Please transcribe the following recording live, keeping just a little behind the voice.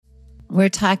we're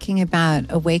talking about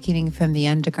awakening from the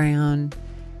underground.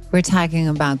 We're talking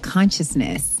about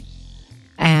consciousness.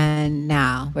 And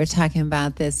now we're talking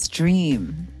about this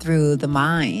dream through the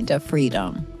mind of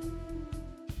freedom.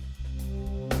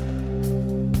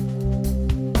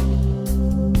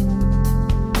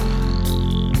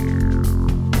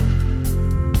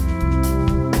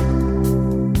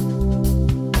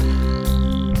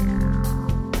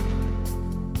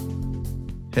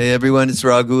 Hey everyone, it's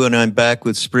Raghu and I'm back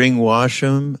with Spring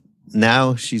Washam.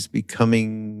 Now she's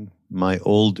becoming my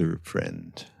older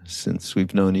friend since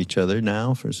we've known each other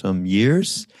now for some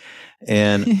years.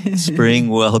 And Spring,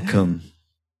 welcome.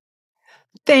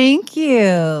 Thank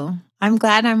you. I'm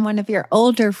glad I'm one of your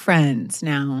older friends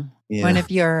now. Yeah. One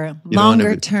of your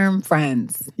longer-term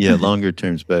friends. Yeah, longer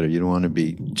term's better. You don't want to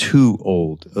be too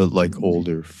old, like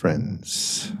older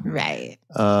friends. Right.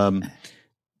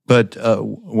 But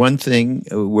one thing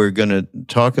we're going to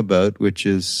talk about, which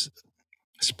is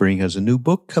Spring has a new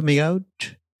book coming out.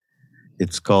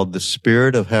 It's called The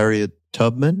Spirit of Harriet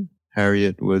Tubman.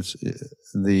 Harriet was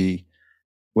in the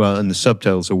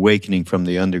subtitle is Awakening from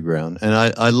the Underground. And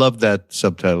I love that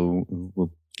subtitle.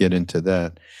 We'll get into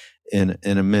that in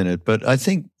a minute. But I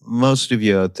think most of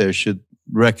you out there should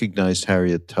recognize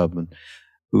Harriet Tubman,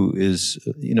 who is,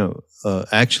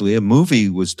 actually a movie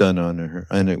was done on her,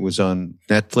 and it was on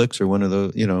Netflix or one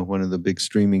of the big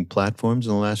streaming platforms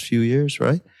in the last few years,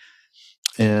 right?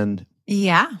 And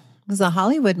yeah, it was a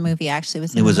Hollywood movie. Actually,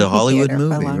 it was a Hollywood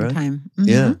movie for a long right? time. Mm-hmm.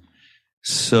 Yeah.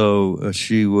 So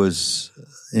she was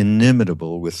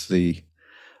inimitable with the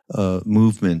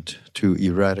movement to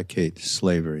eradicate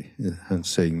slavery. I'm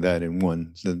saying that in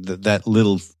one. That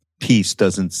little piece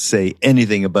doesn't say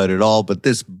anything about it all, but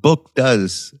this book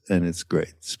does, and it's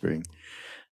great, Spring.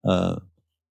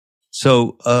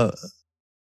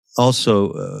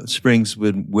 Also, Spring's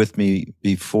been with me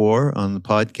before on the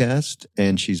podcast,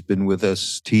 and she's been with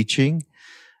us teaching,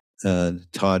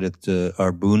 taught at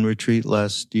our Boone retreat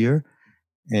last year,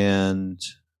 and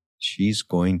she's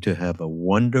going to have a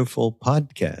wonderful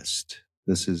podcast.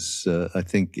 This is, I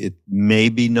think it may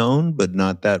be known, but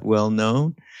not that well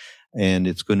known. And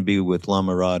it's going to be with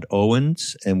Lamarad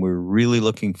Owens, and we're really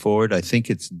looking forward. I think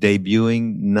it's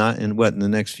debuting in the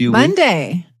next few weeks?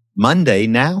 Monday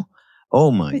now?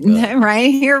 Oh my God.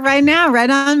 Right here, right now, right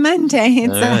on Monday.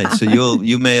 All right. So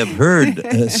you may have heard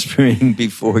Spring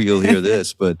before you'll hear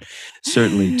this, but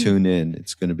certainly tune in.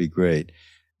 It's going to be great.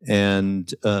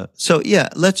 And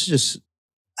let's just,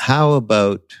 how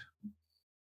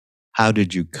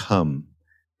did you come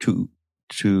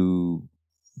to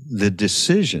the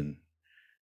decision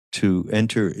to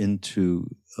enter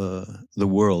into the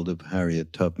world of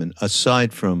Harriet Tubman,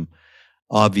 aside from,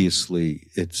 obviously,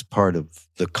 it's part of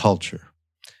the culture.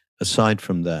 Aside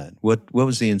from that, what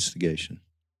was the instigation?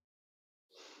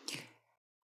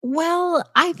 Well,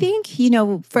 I think,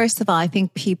 first of all, I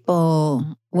think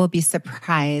people will be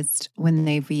surprised when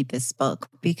they read this book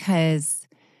because,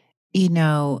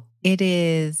 it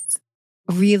is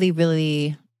really,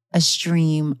 really a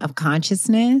stream of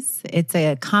consciousness. It's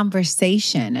a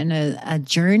conversation and a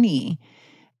journey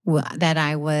that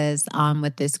I was on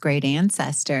with this great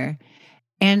ancestor.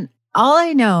 And all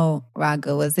I know,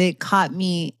 Raghu, was it caught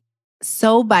me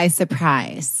so by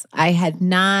surprise. I had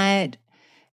not,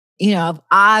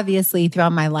 obviously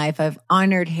throughout my life, I've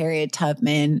honored Harriet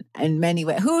Tubman in many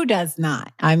ways. Who does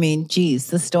not? I mean, geez,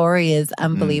 the story is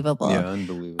unbelievable. Yeah,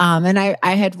 unbelievable. And I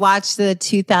had watched the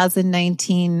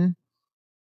 2019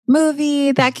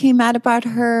 movie that came out about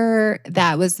her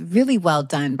that was really well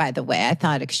done, by the way. I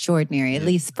thought extraordinary, at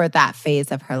least for that phase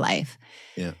of her life.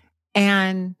 Yeah.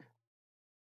 And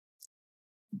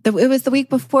it was the week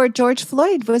before George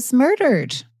Floyd was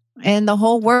murdered and the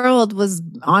whole world was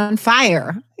on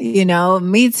fire,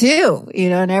 me too,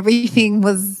 and everything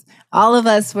was, all of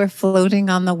us were floating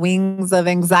on the wings of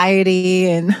anxiety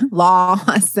and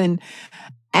loss. And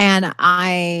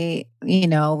I,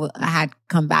 had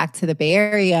come back to the Bay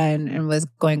Area and was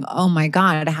going, oh my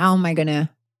God,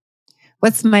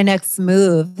 what's my next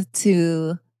move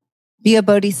to be a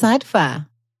bodhisattva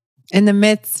in the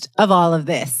midst of all of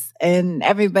this and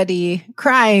everybody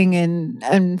crying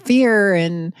and fear.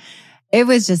 And it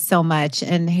was just so much.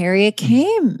 And Harriet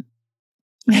came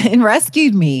and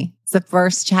rescued me. It's the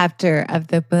first chapter of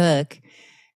the book.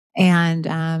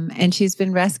 And she's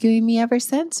been rescuing me ever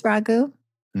since, Raghu.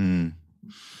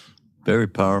 Very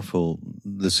powerful,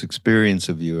 this experience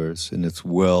of yours, and it's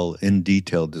well in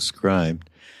detail described.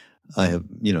 I have,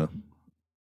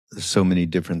 there's so many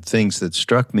different things that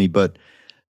struck me, but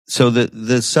so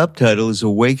the subtitle is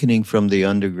Awakening from the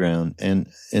Underground, and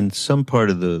in some part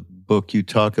of the book you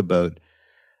talk about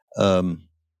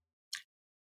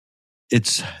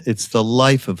it's the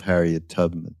life of Harriet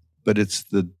Tubman, but it's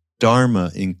the Dharma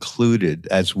included,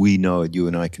 as we know it, you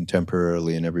and I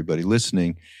contemporarily and everybody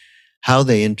listening, how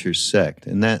they intersect.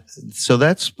 And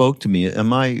that spoke to me.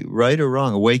 Am I right or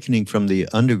wrong? Awakening from the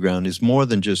underground is more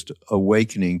than just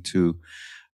awakening to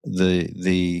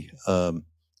the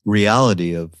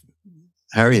reality of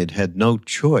Harriet had no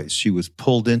choice. She was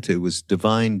pulled into it. It was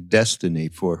divine destiny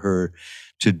for her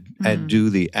to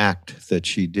do the act that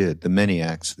she did, the many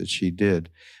acts that she did.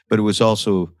 But it was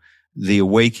also the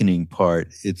awakening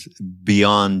part. It's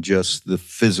beyond just the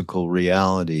physical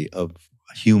reality of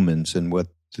humans and what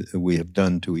we have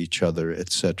done to each other,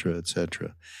 et cetera, et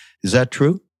cetera. Is that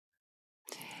true?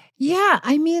 Yeah.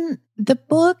 I mean, the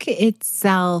book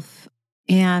itself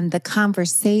and the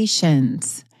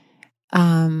conversations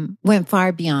went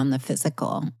far beyond the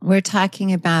physical. We're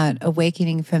talking about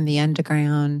awakening from the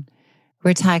underground.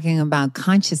 We're talking about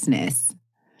consciousness.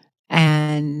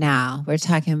 And now we're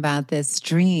talking about this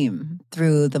dream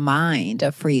through the mind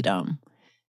of freedom.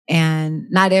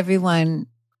 And not everyone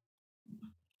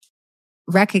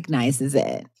recognizes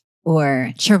it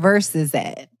or traverses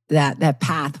it, that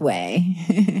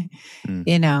pathway,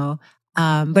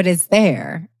 but it's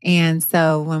there. And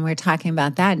so when we're talking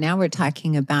about that, now we're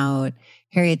talking about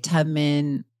Harriet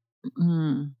Tubman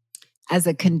as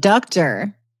a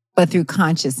conductor, but through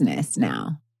consciousness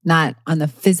now, not on the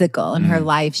physical. In her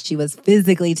life, she was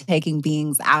physically taking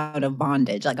beings out of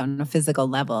bondage, like on a physical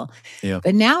level. Yeah.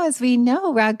 But now, as we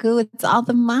know, Raghu, it's all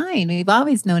the mind. We've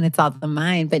always known it's all the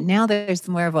mind, but now there's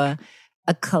more of a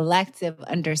collective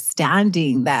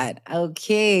understanding that,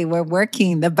 okay, we're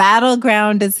working. The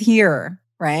battleground is here,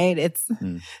 right? It's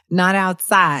not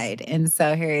outside. And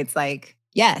so here it's like,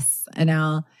 yes, and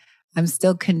now I'm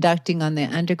still conducting on the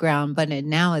underground, but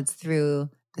now it's through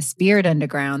the spirit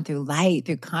underground, through light,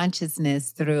 through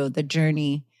consciousness, through the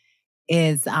journey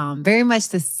is very much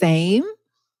the same,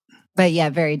 but yeah,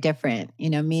 very different,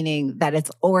 meaning that it's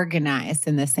organized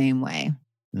in the same way.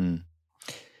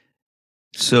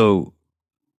 So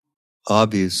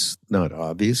not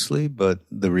obviously, but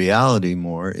the reality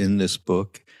more in this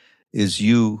book is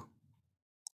you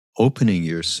opening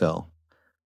yourself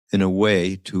in a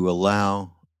way to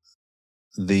allow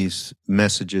these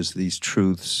messages, these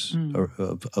truths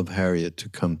of Harriet to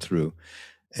come through.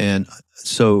 And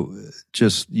so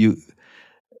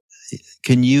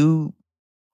can you,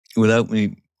 without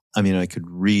me, I mean, I could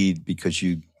read because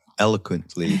you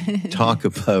eloquently talk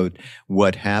about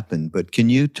what happened, but can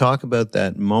you talk about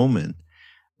that moment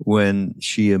when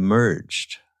she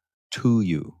emerged to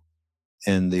you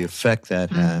and the effect that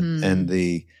had and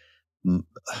the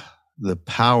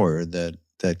power that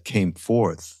came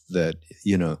forth, that,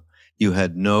 you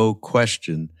had no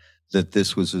question that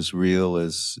this was as real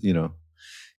as,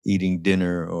 eating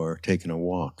dinner or taking a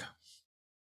walk.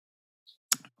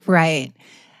 Right.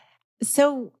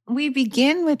 So we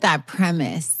begin with that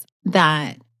premise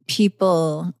that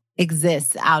people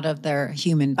exist out of their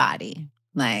human body,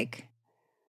 like,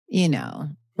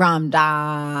 Ram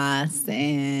Dass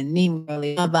and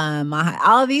Nimroli Baba,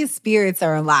 all these spirits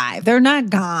are alive. They're not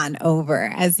gone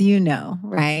over, as you know,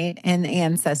 right? In the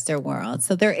ancestor world.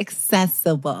 So they're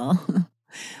accessible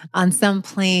on some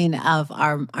plane of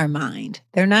our mind.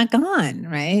 They're not gone,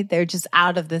 right? They're just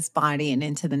out of this body and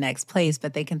into the next place,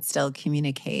 but they can still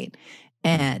communicate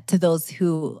to those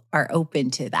who are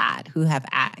open to that, who have,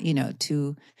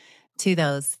 to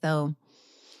those. So,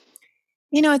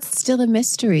 it's still a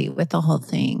mystery with the whole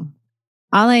thing.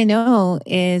 All I know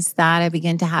is that I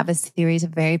began to have a series of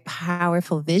very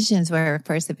powerful visions where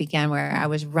first it began where I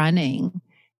was running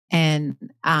and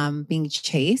being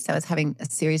chased. I was having a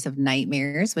series of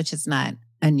nightmares, which is not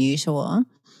unusual.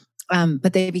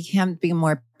 But they began being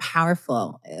more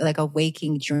powerful, like a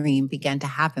waking dream began to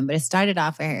happen. But it started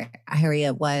off where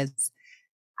Harriet would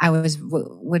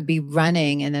be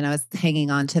running and then I was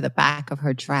hanging on to the back of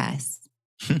her dress.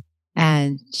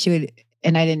 And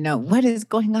and I didn't know what is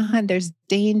going on. There's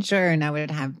danger. And I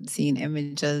would have seen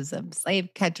images of slave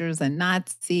catchers and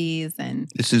Nazis. And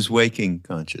this is waking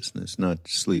consciousness, not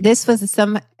sleep. This was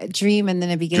some dream. And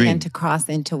then it began to cross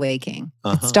into waking.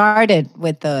 It started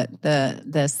with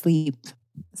the sleep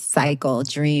cycle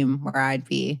dream where I'd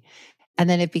be. And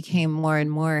then it became more and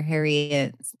more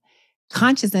Harriet's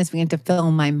consciousness began to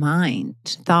fill my mind,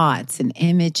 thoughts and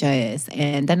images.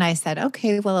 And then I said,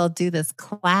 okay, well, I'll do this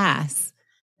class.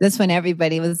 This when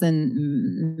everybody was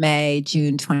in May,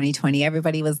 June 2020.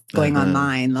 Everybody was going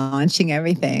online, launching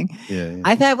everything. Yeah.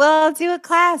 I thought, well, I'll do a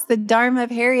class, The Dharma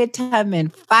of Harriet Tubman,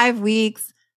 5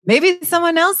 weeks. Maybe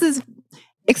someone else is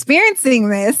experiencing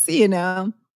this,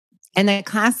 And the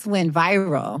class went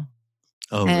viral.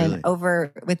 Oh, and really?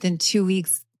 within 2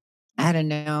 weeks, I don't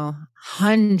know,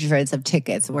 hundreds of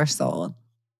tickets were sold.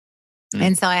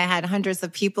 And so I had hundreds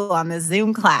of people on the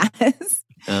Zoom class.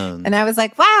 And I was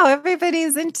like, wow,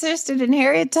 everybody's interested in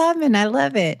Harriet Tubman. I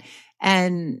love it.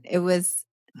 And it was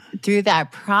through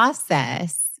that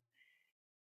process,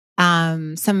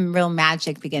 some real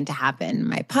magic began to happen.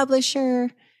 My publisher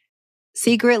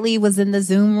secretly was in the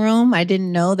Zoom room. I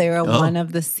didn't know they were one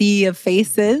of the sea of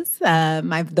faces.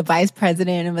 The vice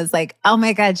president was like, oh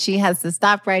my God, she has to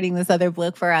stop writing this other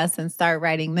book for us and start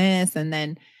writing this. And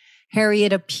then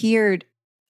Harriet appeared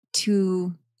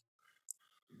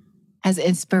as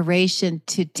inspiration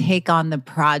to take on the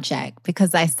project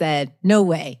because I said, no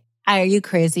way. Are you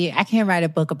crazy? I can't write a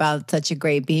book about such a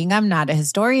great being. I'm not a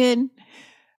historian.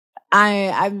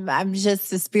 I'm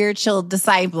just a spiritual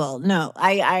disciple. No,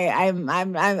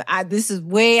 this is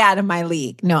way out of my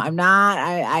league. No, I'm not.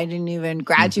 I didn't even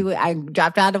graduate. I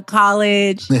dropped out of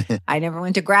college. I never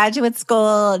went to graduate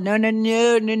school. No.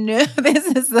 This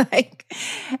is like,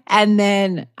 and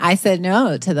then I said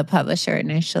no to the publisher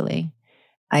initially.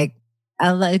 Like,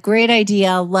 a great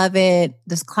idea. Love it.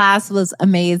 This class was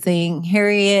amazing.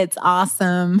 Harriet's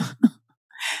awesome.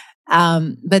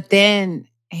 But then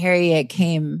Harriet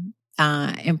came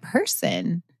in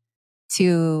person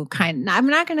to I'm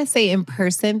not going to say in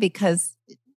person because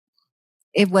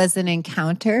it was an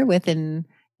encounter with an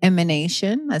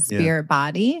emanation, a spirit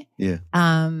body. Yeah.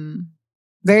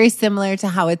 Very similar to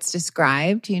how it's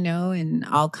described, in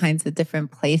all kinds of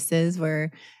different places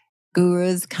where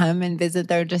gurus come and visit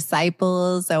their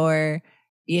disciples or,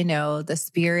 the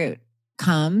spirit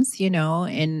comes,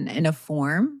 in a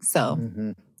form.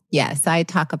 So yes, I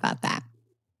talk about that.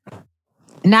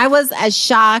 And I was as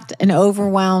shocked and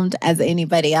overwhelmed as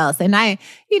anybody else. And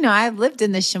I've lived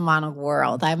in the shamanic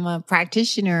world. I'm a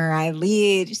practitioner. I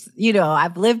lead,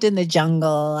 I've lived in the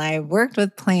jungle. I worked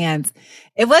with plants.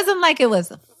 It wasn't like it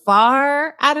was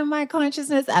far out of my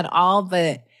consciousness at all,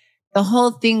 but the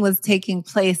whole thing was taking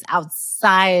place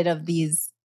outside of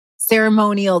these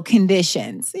ceremonial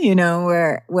conditions,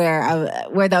 where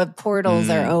the portals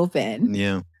are open.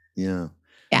 Yeah.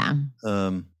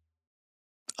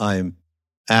 I'm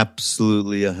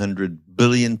absolutely 100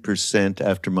 billion%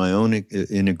 after my own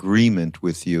in agreement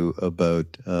with you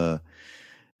about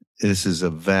this is a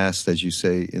vast, as you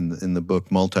say in the book,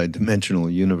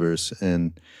 multidimensional universe,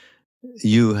 and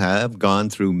you have gone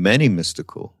through many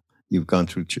mystical. You've gone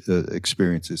through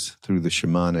experiences through the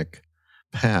shamanic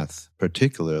path,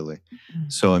 particularly.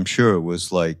 So I'm sure it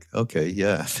was like, okay,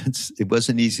 yeah, it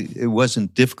wasn't easy. It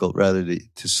wasn't difficult, rather,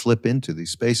 to slip into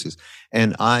these spaces.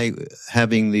 And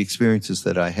having the experiences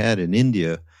that I had in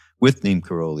India with Neem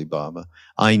Karoli Baba,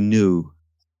 I knew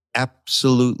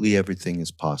absolutely everything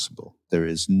is possible. There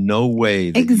is no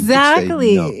way that you could say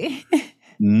no.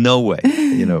 No way,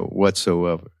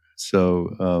 whatsoever.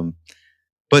 So,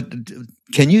 but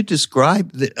can you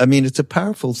describe it's a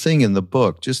powerful thing in the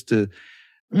book, just to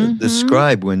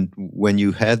describe when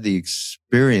you had the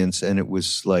experience and it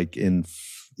was like in,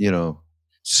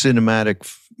 cinematic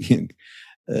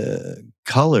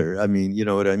color. you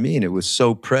know what I mean? It was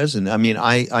so present.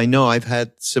 I know I've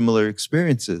had similar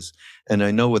experiences and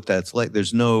I know what that's like.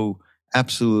 There's it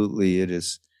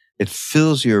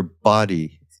fills your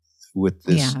body with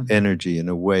this energy in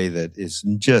a way that is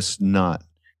just not.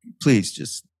 Please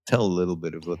just tell a little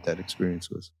bit of what that experience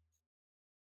was.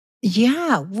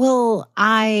 Yeah, well,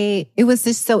 it was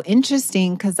just so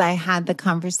interesting because I had the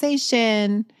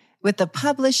conversation with the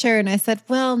publisher and I said,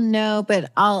 well, no,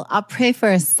 but I'll pray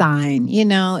for a sign,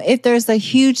 if there's a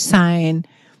huge sign,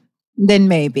 then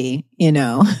maybe,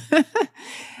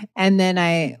 And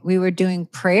then we were doing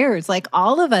prayers, like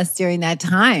all of us during that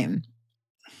time.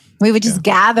 We would just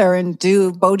gather and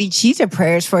do bodhicitta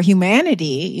prayers for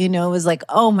humanity. It was like,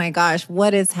 oh my gosh,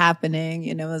 what is happening?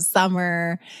 It was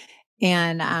summer.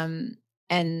 And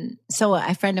so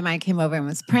a friend of mine came over and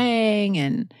was praying,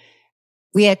 and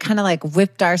we had kind of like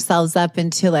whipped ourselves up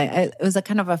into it was a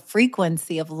kind of a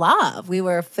frequency of love. We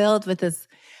were filled with this,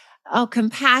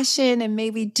 compassion, and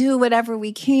maybe do whatever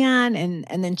we can.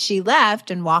 And then she left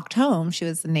and walked home. She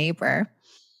was a neighbor.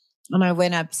 And I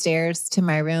went upstairs to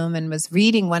my room and was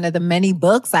reading one of the many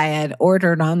books I had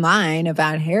ordered online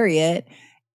about Harriet.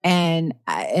 And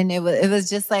it was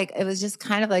just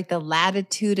kind of like the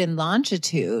latitude and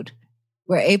longitude.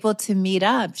 We're able to meet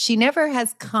up. She never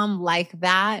has come like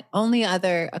that. Only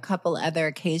a couple other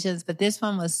occasions, but this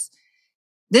one was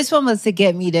to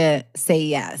get me to say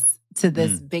yes to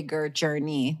this bigger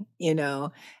journey,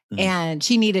 And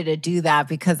she needed to do that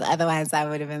because otherwise I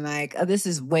would have been like, oh, this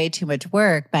is way too much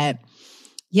work. But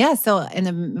yeah, so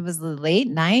it was late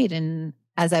night, and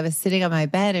as I was sitting on my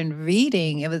bed and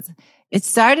reading, it it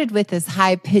started with this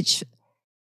high pitch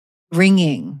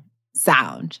ringing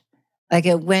sound. Like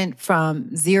it went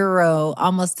from 0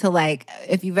 almost to like,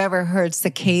 if you've ever heard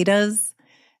cicadas,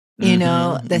 you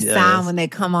know, the sound when they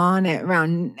come on at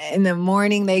around in the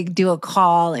morning, they do a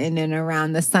call, and then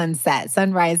around the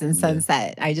sunrise and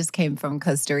sunset. I just came from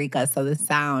Costa Rica, so the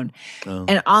sound.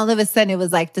 And all of a sudden it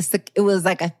was like it was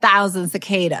like 1,000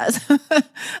 cicadas.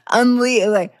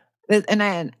 Like, and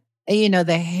I, you know,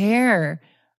 the hair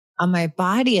on my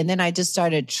body, and then I just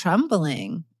started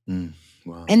trembling.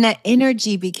 Wow. And that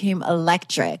energy became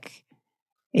electric.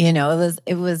 You know,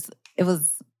 it was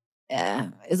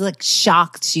like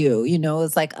shocked you, you know, it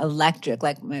was like electric,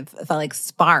 like it felt like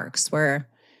sparks were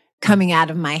coming out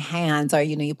of my hands, or,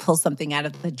 you know, you pull something out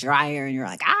of the dryer and you're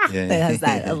like, it has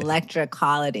that electric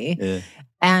quality. Yeah.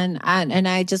 And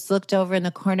I just looked over in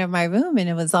the corner of my room, and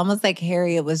it was almost like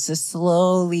Harriet was just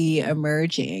slowly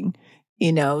emerging,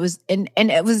 you know, it was, and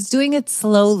it was doing it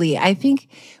slowly. I think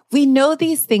we know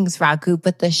these things, Raghu,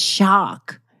 but the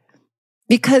shock,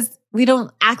 because we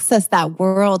don't access that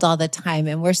world all the time,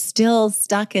 and we're still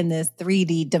stuck in this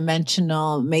 3D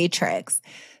dimensional matrix.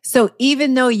 So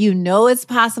even though you know it's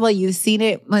possible, you've seen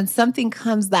it, when something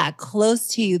comes that close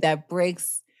to you that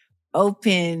breaks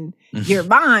open your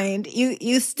mind,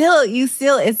 you still,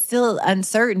 it's still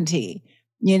uncertainty,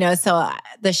 you know? So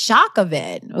the shock of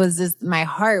it was just, my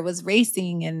heart was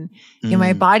racing, and you know,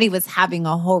 my body was having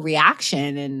a whole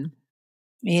reaction, and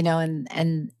you know, and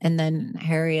then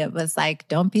Harriet was like,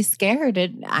 "Don't be scared.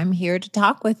 I'm here to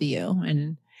talk with you."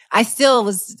 And I still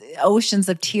was, oceans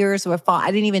of tears were falling.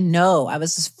 I didn't even know. I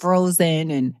was just frozen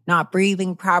and not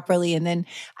breathing properly. And then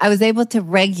I was able to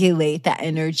regulate that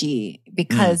energy,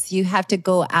 because you have to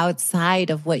go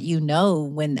outside of what you know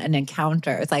when an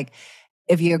encounter. It's like,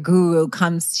 if your guru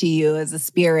comes to you as a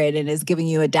spirit and is giving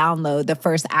you a download, the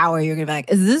first hour, you're going to be like,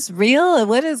 is this real?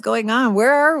 What is going on?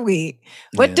 Where are we?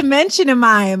 What dimension am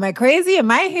I? Am I crazy?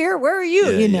 Am I here? Where are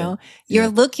you? You know, you're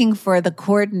looking for the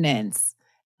coordinates.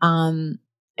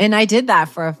 And I did that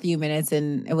for a few minutes,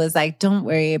 and it was like, don't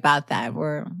worry about that.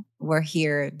 We're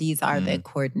here. These are the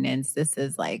coordinates. This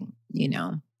is like, you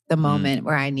know, the moment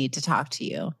where I need to talk to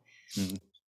you.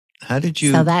 How did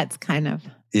you? So that's kind of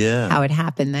how it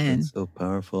happened then. That's so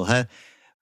powerful.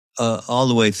 All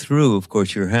the way through, of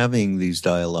course, you're having these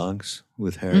dialogues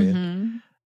with Harriet.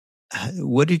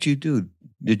 What did you do?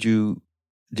 Did you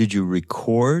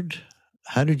record?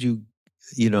 How did you,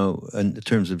 you know, in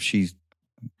terms of she's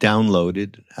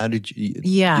downloaded, how did you, did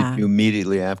you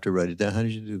immediately after write it down? How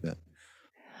did you do that?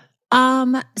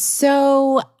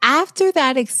 So after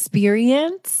that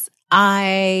experience,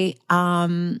 I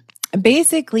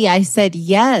basically I said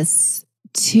yes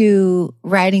to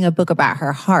writing a book about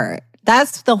her heart.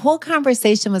 That's the whole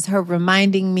conversation, was her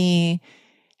reminding me,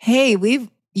 hey,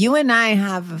 you and I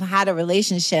have had a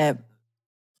relationship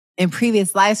in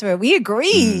previous lives where we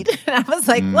agreed. And I was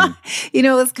like, what? You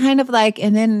know, it was kind of like,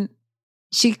 and then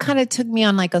she kind of took me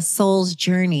on like a soul's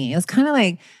journey. It was kind of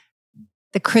like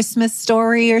the Christmas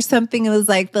Story or something. It was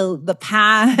like the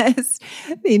past,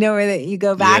 you know, where you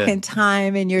go back in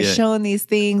time and you're shown these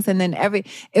things, and then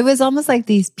it was almost like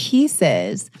these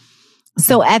pieces.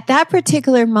 So at that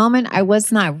particular moment, I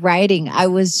was not writing. I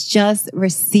was just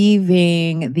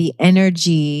receiving the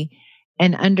energy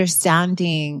and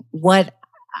understanding what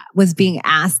was being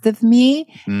asked of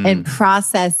me and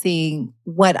processing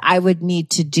what I would need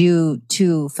to do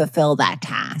to fulfill that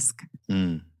task.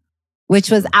 Which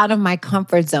was out of my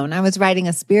comfort zone. I was writing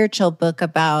a spiritual book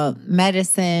about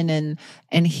medicine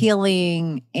and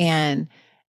healing, and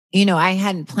you know, I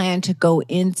hadn't planned to go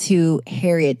into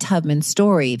Harriet Tubman's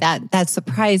story. That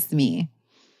surprised me.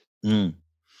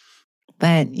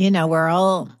 But you know, we're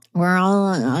all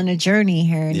on a journey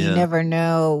here, and you never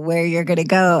know where you're going to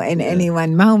go in any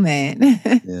one moment.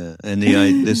 And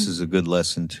this is a good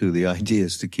lesson too. The idea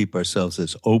is to keep ourselves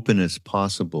as open as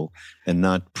possible and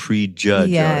not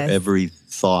prejudge our every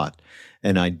thought,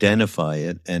 and identify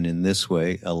it, and in this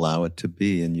way allow it to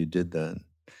be. And you did that.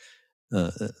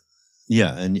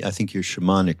 And I think your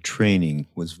shamanic training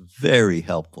was very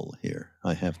helpful here,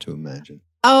 I have to imagine.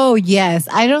 Oh, yes.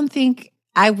 I don't think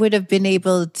I would have been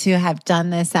able to have done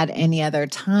this at any other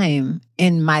time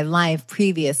in my life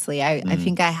previously. I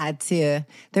think I had to,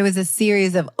 there was a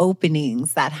series of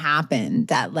openings that happened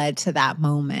that led to that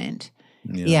moment.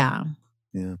 Yeah.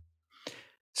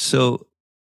 So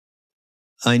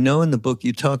I know in the book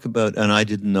you talk about, and I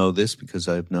didn't know this because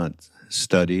I've not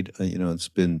studied, you know, it's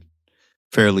been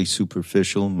fairly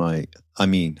superficial.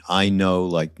 I know,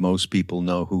 like most people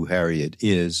know, who Harriet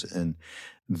is, and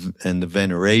the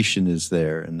veneration is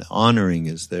there and the honoring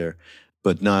is there,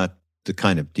 but not the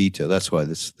kind of detail. That's why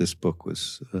this book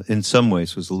was, in some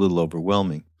ways, was a little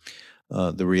overwhelming.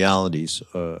 The realities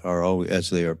are always, as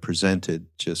they are presented,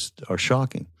 just are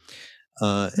shocking.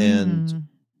 But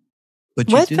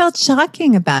what felt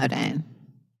shocking about it?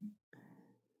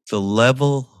 The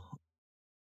level,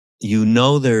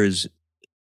 there is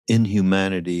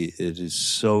inhumanity. It is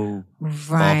so off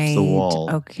the wall.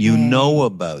 Okay. You know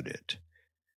about it,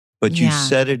 but you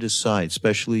set it aside.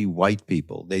 Especially white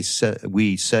people,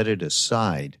 we set it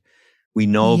aside. We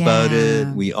know about it.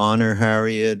 We honor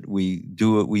Harriet. We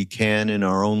do what we can in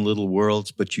our own little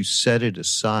worlds, but you set it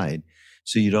aside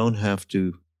so you don't have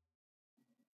to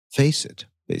face it,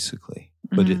 basically.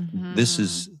 But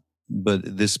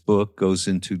this book goes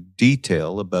into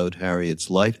detail about Harriet's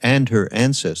life and her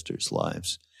ancestors'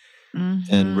 lives,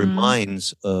 and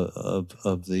reminds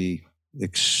of the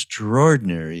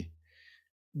extraordinary.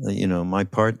 My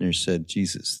partner said,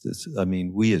 Jesus,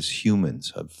 we as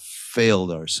humans have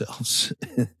failed ourselves.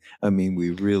 We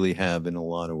really have in a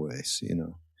lot of ways,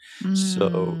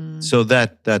 So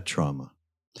that trauma.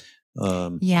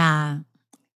 But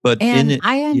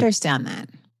I understand that.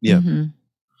 Yeah. Mm-hmm.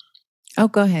 Oh,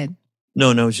 go ahead.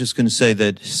 No, I was just going to say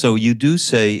that. So you do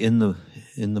say in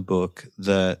the book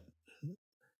that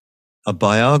a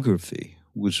biography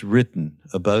was written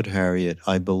about Harriet,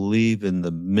 I believe, in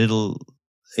the middle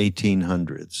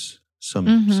 1800s.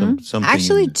 Something.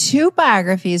 Actually, two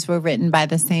biographies were written by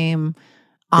the same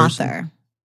author.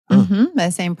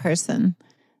 The same person,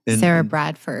 Sarah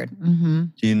Bradford.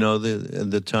 Do you know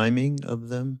the timing of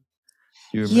them?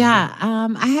 Do you remember? Yeah,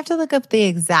 I have to look up the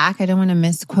exact. I don't want to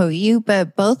misquote you,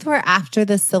 but both were after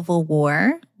the Civil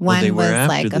War. One was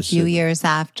like a few years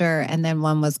after, and then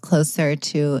one was closer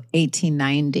to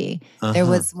 1890. There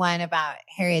was one about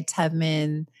Harriet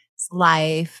Tubman's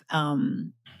life.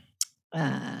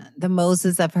 The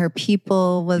Moses of her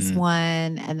people was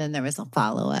one, and then there was a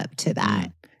follow-up to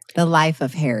that. The life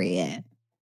of Harriet.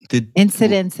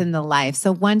 Incidents in the life.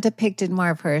 So one depicted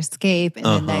more of her escape, and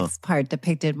the next part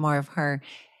depicted more of her,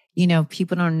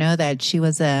 people don't know that she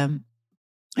was a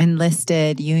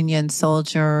enlisted Union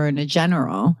soldier and a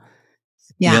general.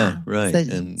 Yeah, right.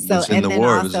 And was in the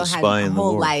war, was a spy in the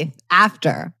war. Life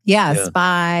after.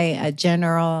 Spy, a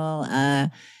general,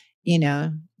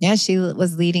 she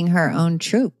was leading her own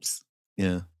troops.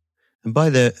 Yeah. And by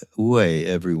the way,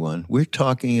 everyone, we're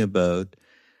talking about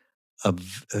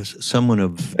someone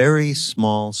of very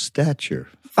small stature.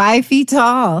 5 feet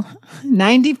tall,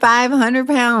 9,500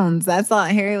 pounds. That's all.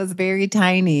 Harriet was very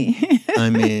tiny.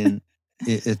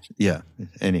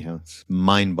 Anyhow, it's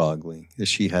mind-boggling.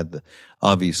 She had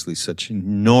obviously such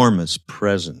enormous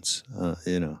presence.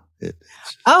 She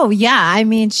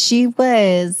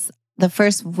was the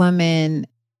first woman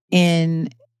in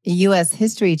U.S.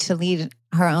 history to lead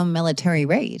her own military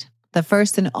raid. The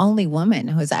first and only woman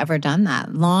who's ever done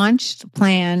that. Launched,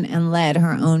 planned, and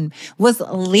was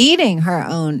leading her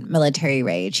own military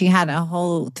raid. She had a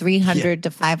whole 300 to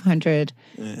 500,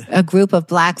 a group of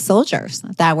Black soldiers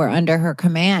that were under her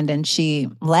command. And she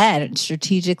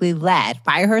strategically led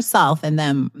by herself in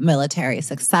them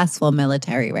successful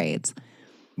military raids.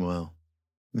 Wow.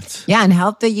 And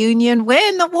helped the Union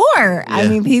win the war.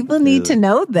 Yeah, people need to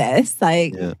know this.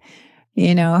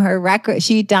 Her record,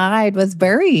 she was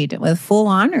buried with full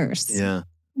honors. Yeah.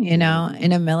 In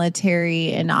a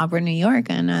military in Auburn, New York,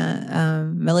 in a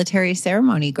military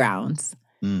ceremony grounds.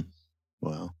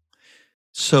 Wow.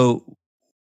 So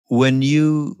when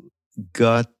you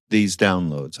got these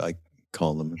downloads, I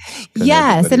call them.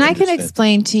 Yes, and I can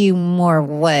explain to you more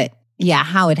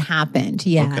how it happened.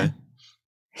 Yeah. Okay.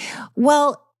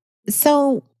 Well,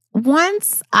 so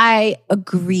once I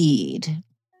agreed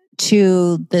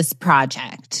to this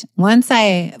project, once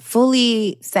I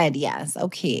fully said yes,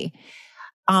 okay,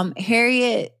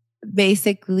 Harriet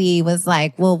basically was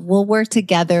like, well, we'll work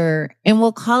together and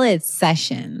we'll call it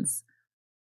sessions.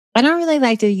 I don't really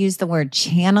like to use the word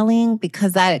channeling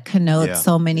because that connotes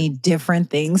so many different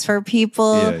things for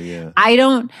people. I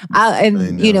don't,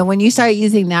 when you start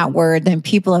using that word, then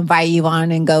people invite you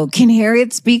on and go, can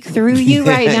Harriet speak through you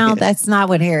right now? That's not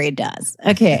what Harriet does.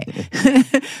 Okay.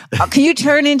 Can you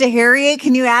turn into Harriet?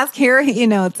 Can you ask Harriet?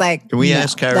 It's like, can we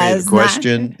ask Harriet a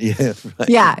question?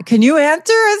 Yeah. Can you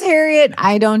answer as Harriet?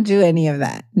 I don't do any of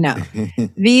that. No.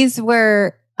 These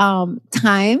were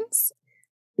times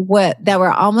that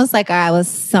were almost like I was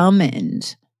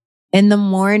summoned in the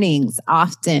mornings.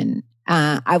 Often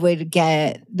I would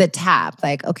get the tap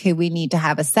like, okay, we need to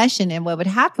have a session. And what would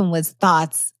happen was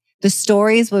the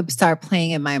stories would start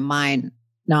playing in my mind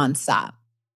nonstop.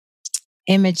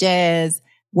 Images,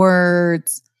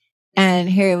 words. And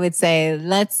Harriet would say,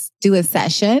 let's do a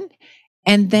session.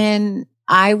 And then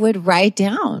I would write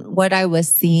down what I was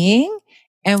seeing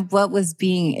and what was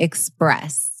being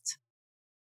expressed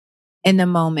in the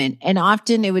moment. And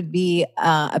often it would be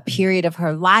a period of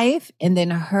her life and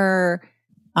then her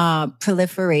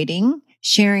proliferating,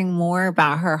 sharing more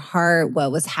about her heart,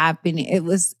 what was happening.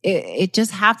 It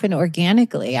just happened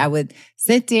organically. I would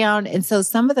sit down. And so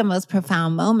some of the most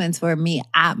profound moments were me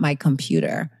at my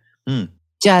computer,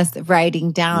 just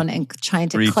writing down and trying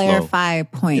to clarify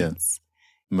points.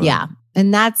 Yeah.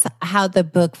 And that's how the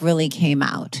book really came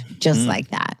out, just like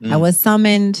that. I was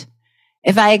summoned.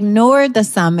 If I ignored the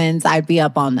summons, I'd be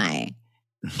up all night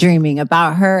dreaming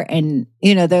about her. And,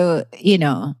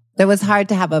 there was hard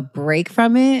to have a break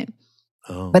from it.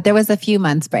 Oh. But there was a few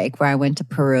months break where I went to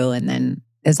Peru, and then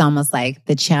it's almost like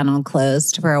the channel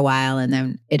closed for a while and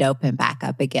then it opened back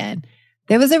up again.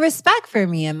 There was a respect for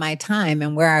me in my time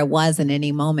and where I was in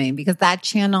any moment, because that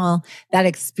channel, that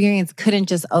experience couldn't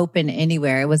just open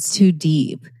anywhere. It was too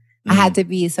deep. I had to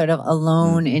be sort of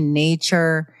alone in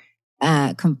nature.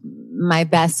 My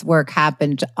best work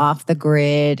happened off the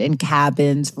grid, in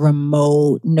cabins,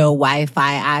 remote, no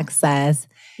Wi-Fi access.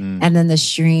 And then the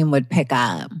stream would pick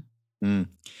up.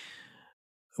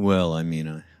 Well, I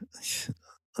mean,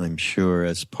 I'm sure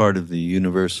as part of the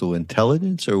universal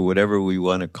intelligence, or whatever we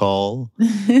want to call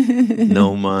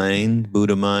no mind,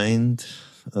 Buddha mind,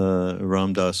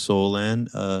 Ram Dass soul land,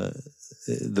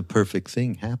 the perfect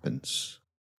thing happens.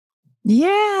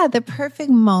 Yeah, the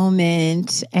perfect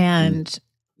moment. And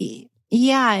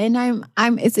yeah, and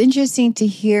I'm it's interesting to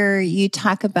hear you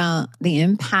talk about the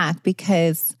impact,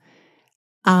 because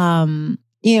to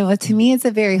me it's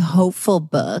a very hopeful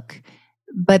book,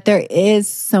 but there is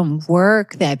some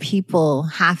work that people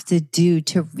have to do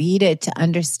to read it to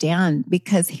understand,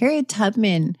 because Harriet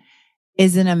Tubman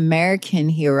is an American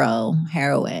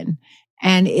heroine,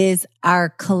 and is our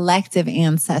collective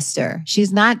ancestor.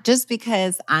 She's not, just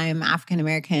because I'm African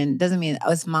American doesn't mean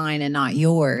it's mine and not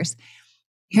yours.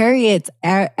 Harriet's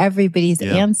everybody's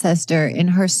ancestor,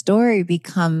 and her story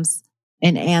becomes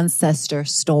an ancestor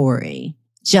story.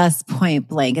 Just point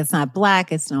blank. It's not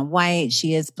black. It's not white.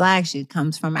 She is black. She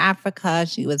comes from Africa.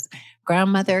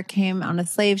 Grandmother came on a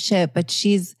slave ship, but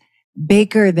she's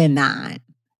bigger than that.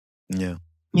 Yeah.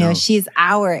 She's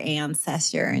our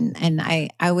ancestor. And I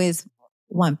always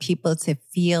want people to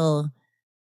feel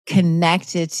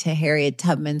connected to Harriet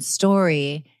Tubman's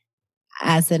story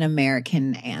as an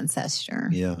American ancestor.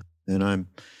 Yeah. And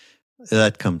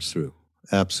that comes through.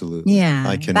 Absolutely.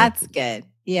 Yeah. That's good.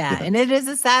 Yeah. And it is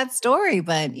a sad story,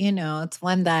 but it's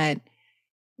one that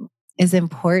is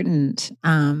important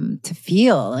to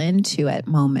feel into at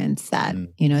moments that,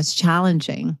 it's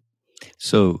challenging.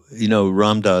 So,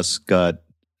 Ram Dass got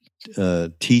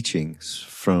teachings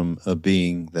from a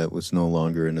being that was no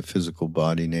longer in a physical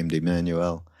body, named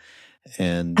Emmanuel.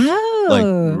 And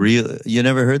you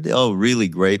never heard really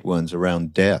great ones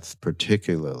around death,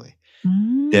 particularly.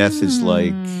 Death is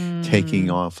like taking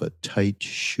off a tight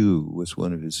shoe, was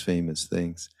one of his famous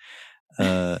things.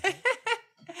 I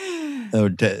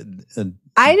didn't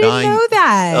know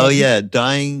that. Oh yeah,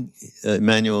 dying.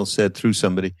 Emmanuel said through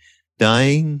somebody,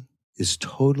 dying is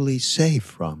totally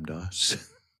safe, Ram Dass.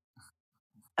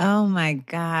 Oh my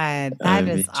God, that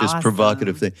is just awesome.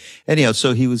 Provocative thing. Anyhow,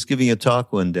 so he was giving a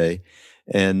talk one day,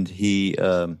 and he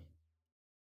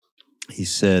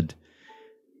said,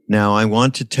 "Now I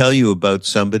want to tell you about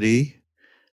somebody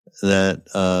that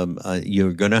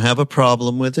you're going to have a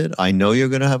problem with it. I know you're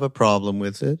going to have a problem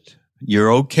with it.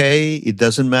 You're okay. It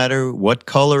doesn't matter what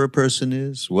color a person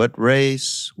is, what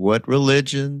race, what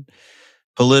religion,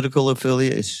 political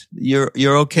affiliation.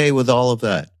 You're okay with all of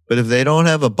that. But if they don't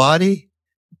have a body,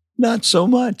 not so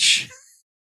much."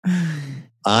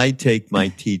 I take my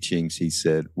teachings, he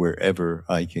said, wherever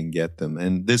I can get them.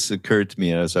 And this occurred to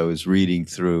me as I was reading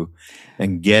through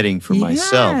and getting for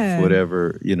myself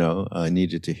whatever, I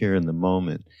needed to hear in the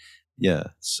moment. Yeah.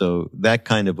 So that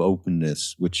kind of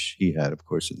openness, which he had, of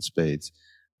course, in spades,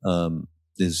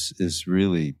 is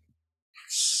really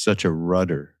such a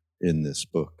rudder in this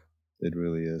book. It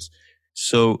really is.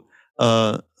 So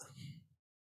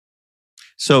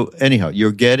anyhow, you're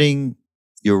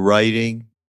writing,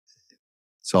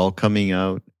 it's all coming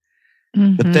out.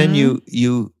 Mm-hmm. But then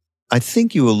you, I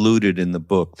think you alluded in the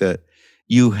book that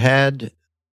you had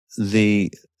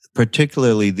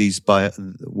particularly these I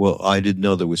didn't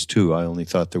know there was two. I only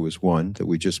thought there was one that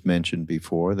we just mentioned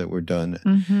before that were done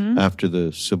after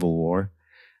the Civil War.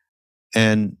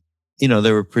 And,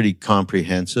 they were pretty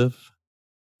comprehensive.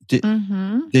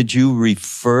 Did you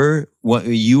refer, what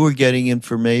you were getting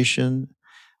information?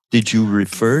 Did you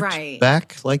revert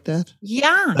back like that?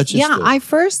 Yeah.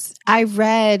 I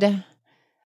read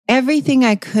everything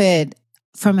I could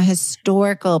from a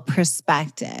historical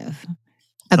perspective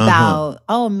about,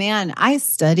 oh man, I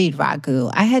studied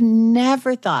Ragu. I had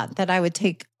never thought that I would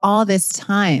take all this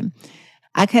time.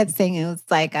 I kept saying it was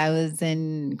like I was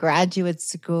in graduate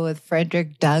school with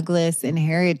Frederick Douglass and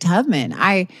Harriet Tubman.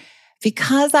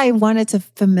 Because I wanted to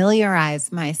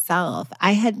familiarize myself,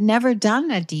 I had never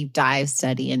done a deep dive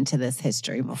study into this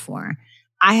history before.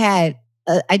 I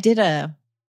did a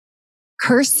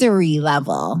cursory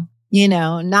level,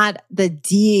 not the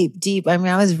deep. I mean,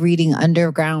 I was reading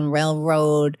Underground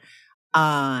Railroad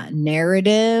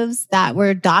narratives that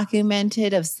were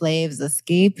documented of slaves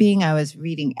escaping. I was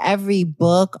reading every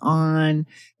book on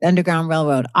the Underground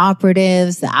Railroad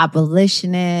operatives, the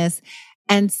abolitionists.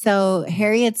 And so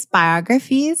Harriet's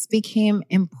biographies became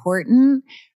important.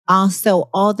 Also,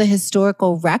 all the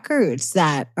historical records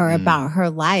that are about her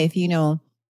life.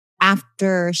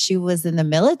 After she was in the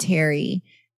military,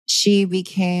 she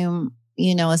became,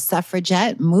 a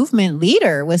suffragette movement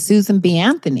leader with Susan B.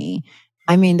 Anthony.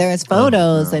 I mean, there's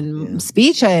photos and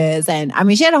speeches. And I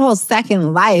mean, she had a whole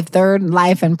second life, third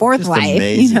life, and fourth life,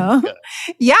 amazing.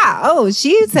 Yeah. Oh,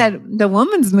 she said the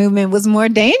women's movement was more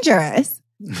dangerous.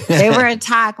 They were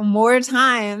attacked more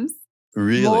times.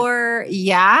 Really? More.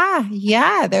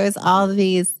 Yeah. There was all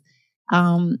these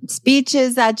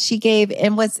speeches that she gave.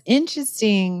 And what's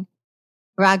interesting,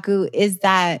 Ragu, is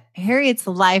that Harriet's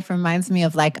life reminds me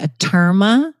of like a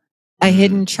terma, a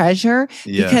hidden treasure,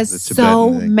 because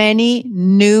so many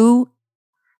new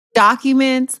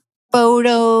documents,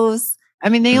 photos. I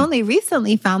mean, they only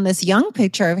recently found this young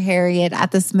picture of Harriet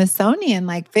at the Smithsonian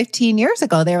like 15 years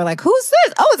ago. They were like, who's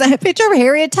this? Oh, it's a picture of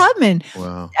Harriet Tubman.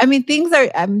 Wow. I mean,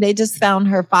 they just found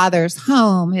her father's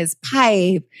home, his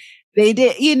pipe. They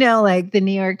did, like the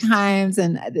New York Times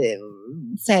and they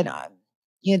said,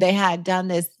 they had done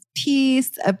this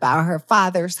piece about her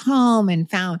father's home and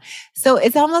found. So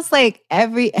it's almost like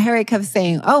Harriet kept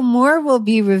saying, oh, more will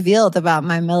be revealed about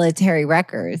my military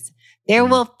records. There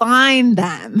will find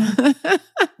them.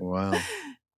 Wow.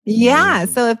 Yeah.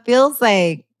 Amazing. So it feels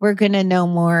like we're going to know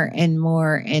more and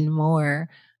more and more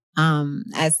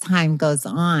as time goes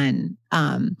on.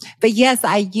 But yes,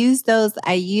 I used those.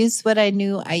 I used what I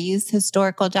knew. I used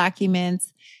historical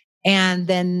documents, and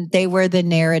then they were the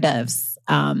narratives.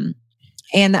 And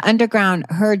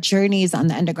her journeys on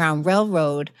the Underground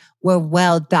Railroad were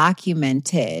well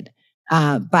documented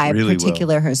by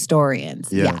particular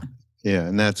historians. Yeah. Yeah,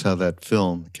 and that's how that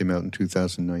film came out in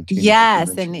 2019. Yes,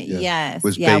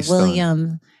 Was based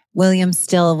on. William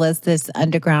Still was this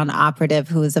underground operative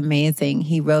who was amazing.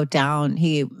 He wrote down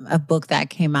a book that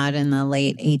came out in the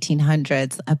late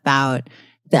 1800s about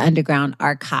the underground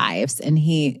archives, and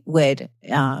he would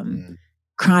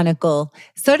chronicle.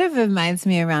 Sort of reminds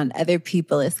me around other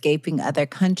people escaping other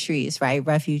countries, right?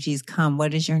 Refugees come.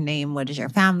 What is your name? What is your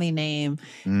family name?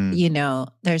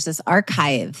 There's this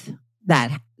archive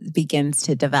that begins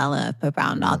to develop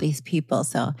around all these people.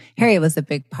 So Harriet was a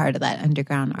big part of that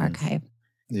underground archive.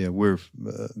 Yeah, we're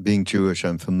being Jewish.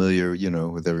 I'm familiar,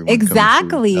 with everyone.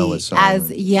 Exactly. This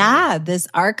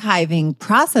archiving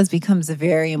process becomes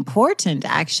very important,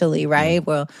 actually, right?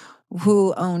 Well,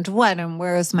 who owned what and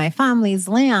where is my family's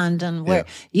land and where,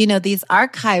 these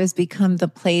archives become the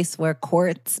place where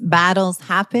battles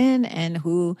happen,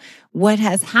 and what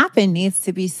has happened needs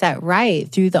to be set right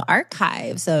through the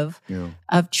archives of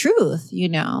truth,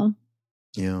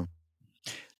 Yeah.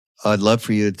 I'd love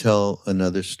for you to tell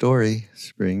another story,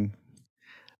 Spring.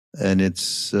 And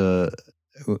it's the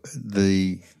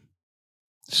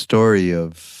story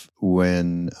of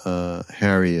when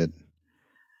Harriet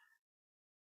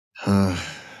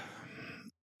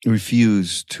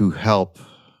refused to help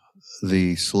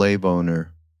the slave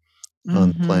owner on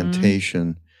the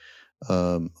plantation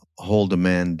hold a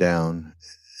man down,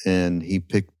 and he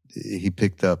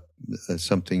picked up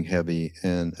something heavy,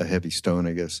 and a heavy stone,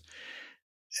 I guess,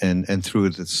 and threw it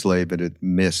at the slave, and it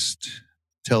missed.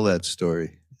 Tell that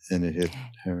story. And it hit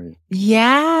Harriet.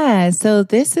 Yeah. So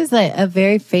this is a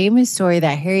very famous story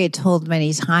that Harriet told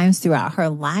many times throughout her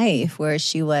life, where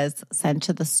she was sent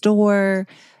to the store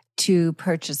to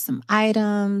purchase some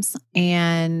items.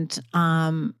 And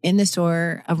in the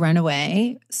store, a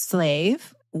runaway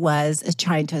slave was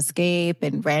trying to escape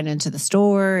and ran into the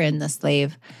store. And the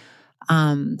slave,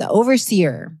 the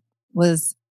overseer,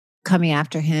 was coming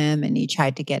after him, and he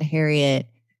tried to get Harriet.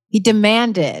 He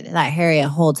demanded that Harriet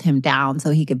hold him down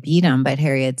so he could beat him, but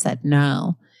Harriet said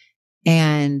no.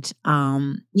 And,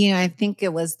 I think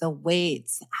it was the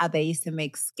weights, how they used to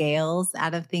make scales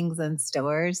out of things in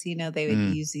stores. They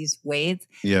would use these weights.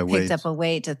 Yeah, picked up a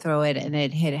weight to throw it, and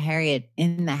it hit Harriet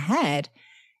in the head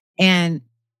and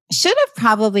should have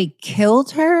probably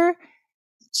killed her.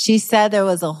 she said there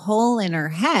was a hole in her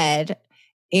head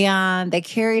and they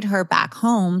carried her back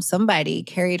home. Somebody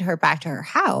carried her back to her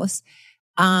house.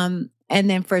 And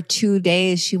then for 2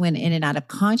 days, she went in and out of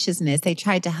consciousness. They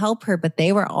tried to help her, but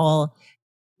they were all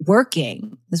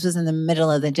working. This was in the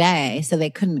middle of the day, so they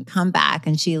couldn't come back.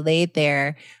 And she laid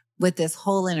there with this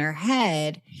hole in her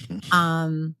head,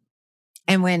 and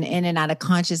went in and out of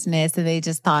consciousness. And they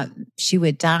just thought she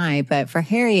would die. But for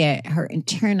Harriet, her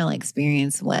internal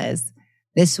experience was,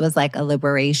 this was like a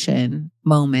liberation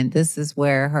moment. This is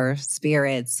where her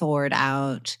spirit soared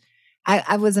out.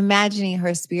 I was imagining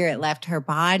her spirit left her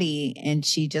body and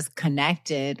she just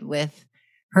connected with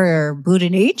her Buddha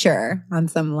nature on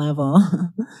some level,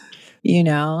 you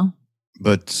know?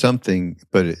 But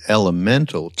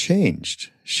elemental changed.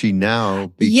 She now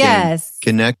became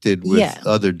connected with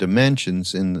other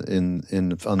dimensions on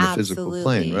the physical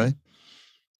plane, right?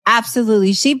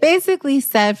 Absolutely. She basically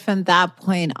said from that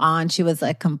point on, she was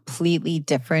a completely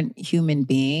different human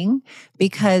being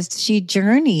because she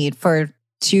journeyed for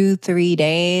 2-3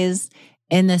 days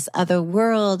in this other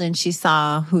world, and she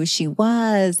saw who she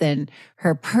was and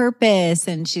her purpose,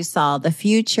 and she saw the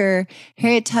future.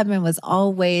 Harriet Tubman was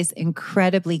always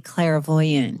incredibly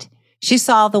clairvoyant. She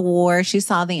saw the war. She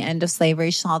saw the end of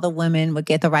slavery. She saw the women would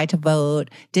get the right to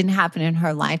vote. Didn't happen in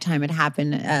her lifetime. It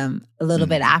happened a little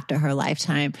bit after her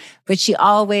lifetime. But she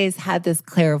always had this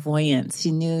clairvoyance. She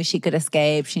knew she could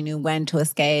escape. She knew when to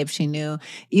escape. She knew,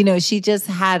 she just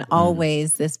had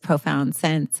always this profound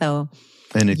sense. So,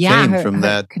 and it came from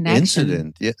that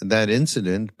incident. Yeah, that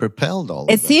incident propelled all of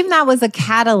that. It seemed that was a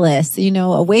catalyst.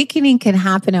 Awakening can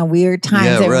happen at weird times.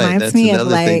 Yeah, it right. reminds That's me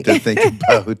another of thing to think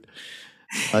about.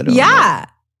 I don't know.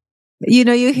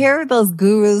 You hear those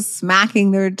gurus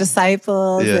smacking their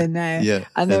disciples, and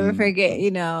I'll never forget,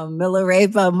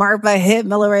 Marpa hit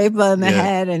Milarepa in the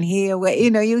head, and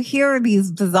you hear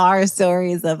these bizarre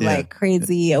stories of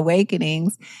crazy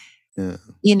awakenings.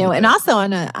 And also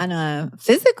on a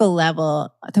physical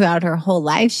level, throughout her whole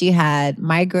life, she had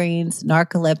migraines,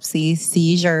 narcolepsy,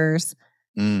 seizures.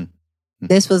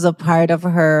 This was a part of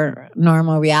her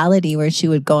normal reality where she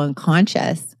would go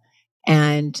unconscious.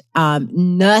 And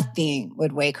nothing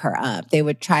would wake her up. They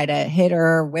would try to hit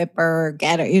her, whip her,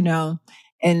 get her,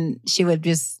 and she would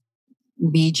just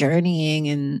be journeying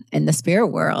in the spirit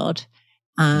world.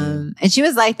 And she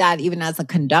was like that even as a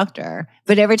conductor.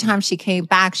 But every time she came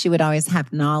back, she would always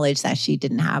have knowledge that she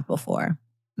didn't have before.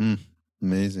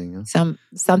 Amazing. Huh?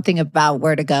 Something about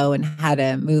where to go and how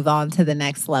to move on to the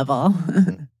next level.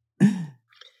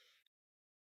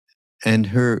 And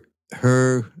her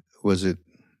was it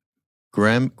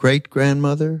great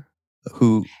grandmother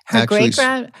who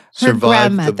survived her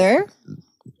grandmother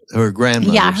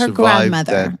survived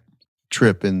that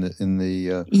trip in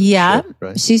the ship,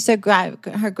 right? She's her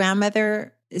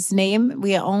grandmother's name.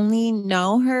 We only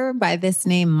know her by this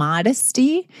name,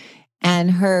 Modesty.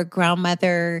 And her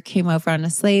grandmother came over on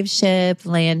a slave ship,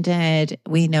 landed,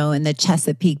 we know, in the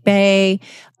Chesapeake Bay.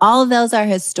 All of those are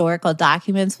historical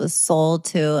documents, was sold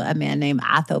to a man named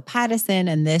Atho Patterson.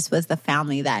 And this was the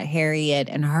family that Harriet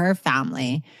and her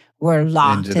family were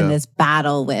locked in this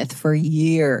battle with for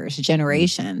years,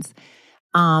 generations.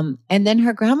 And then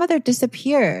her grandmother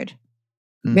disappeared.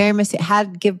 Very much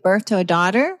had give birth to a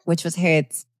daughter, which was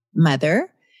Harriet's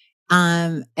mother.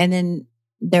 And then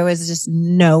there was just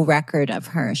no record of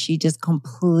her. She just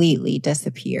completely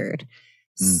disappeared.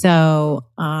 So,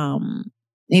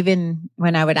 even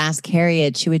when I would ask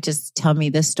Harriet, she would just tell me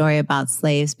this story about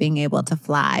slaves being able to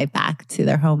fly back to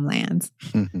their homelands.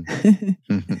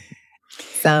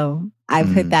 So I've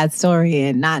heard that story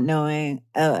and not knowing,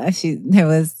 there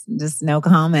was just no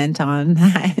comment on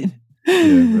that.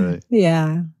 Yeah, right.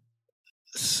 Yeah.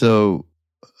 So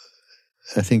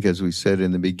I think, as we said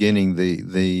in the beginning,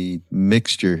 the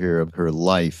mixture here of her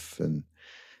life and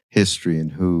history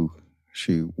and who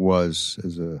she was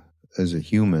as a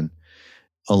human,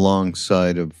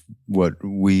 alongside of what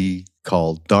we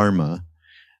call Dharma,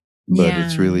 but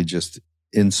it's really just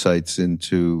insights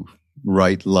into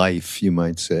right life, you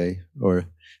might say. Or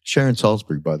Sharon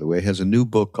Salzberg, by the way, has a new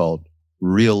book called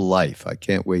Real Life. I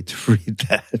can't wait to read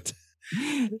that.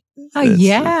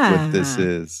 What this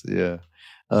is. Yeah.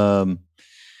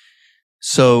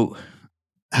 So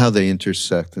how they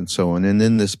intersect and so on. And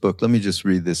in this book, let me just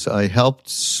read this. I helped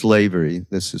slavery,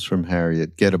 this is from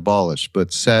Harriet, get abolished,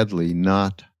 but sadly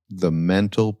not the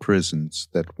mental prisons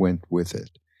that went with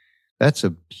it. That's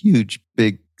a huge,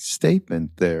 big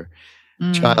statement there.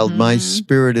 Child, my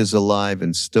spirit is alive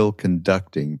and still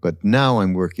conducting, but now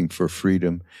I'm working for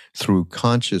freedom through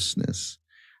consciousness,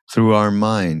 through our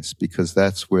minds, because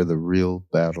that's where the real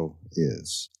battle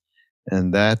is.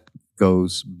 And that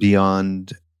goes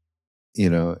beyond,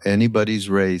 anybody's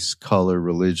race, color,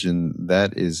 religion.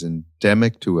 That is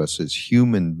endemic to us as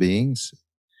human beings,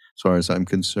 as far as I'm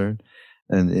concerned.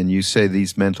 And you say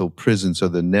these mental prisons are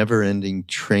the never-ending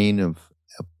train of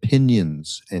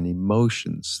opinions and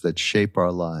emotions that shape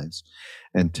our lives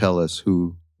and tell us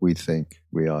who we think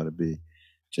we ought to be.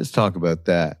 Just talk about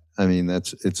that. I mean,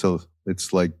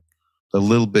 it's like a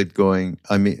little bit going,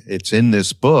 it's in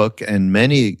this book and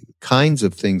many kinds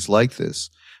of things like this,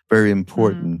 very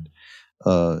important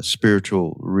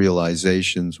spiritual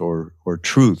realizations or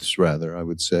truths, rather, I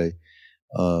would say,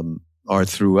 are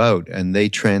throughout, and they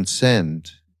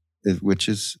transcend, which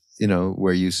is,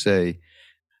 where you say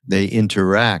they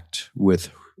interact with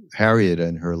Harriet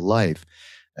and her life,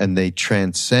 and they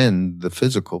transcend the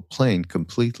physical plane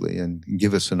completely and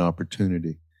give us an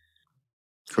opportunity.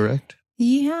 Correct?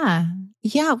 Yeah.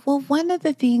 Yeah. Well, one of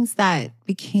the things that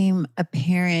became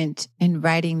apparent in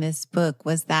writing this book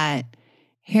was that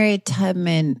Harriet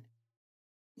Tubman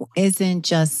isn't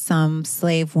just some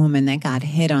slave woman that got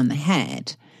hit on the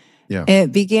head. Yeah.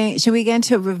 She began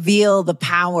to reveal the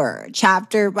power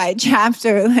chapter by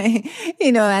chapter,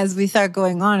 as we start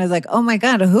going on. It's like, oh my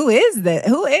God, who is this?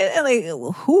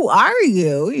 Who are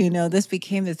you? This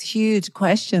became this huge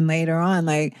question later on.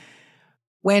 Like,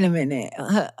 wait a minute.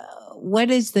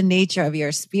 What is the nature of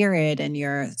your spirit and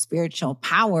your spiritual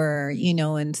power?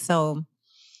 And so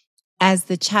as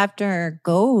the chapter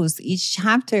goes, each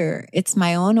chapter, it's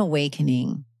my own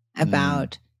awakening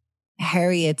about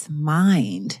Harriet's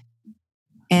mind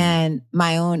and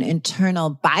my own internal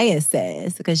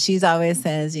biases, because she's always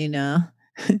says,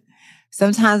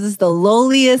 sometimes it's the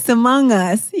lowliest among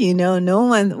us. No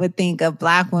one would think a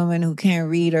Black woman who can't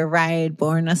read or write,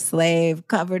 born a slave,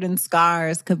 covered in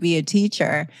scars, could be a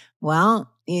teacher. Well,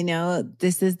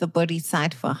 this is the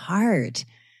Bodhisattva heart,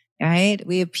 right?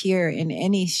 We appear in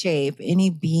any shape, any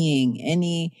being,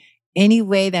 any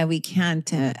way that we can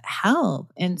to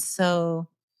help. And so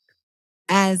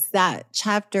as that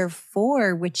chapter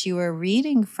 4, which you were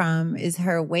reading from, is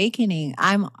her awakening,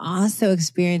 I'm also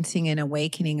experiencing an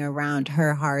awakening around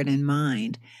her heart and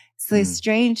mind. It's a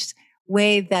strange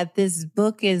way that this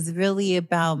book is really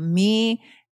about me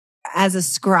as a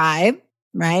scribe,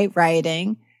 right?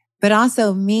 Writing, but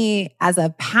also me as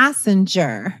a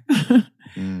passenger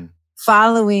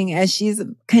following as she's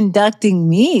conducting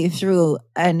me through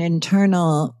an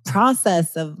internal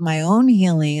process of my own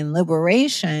healing and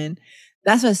liberation.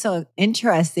 That's what's so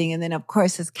interesting. And then, of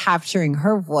course, is capturing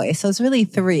her voice. So it's really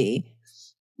 3.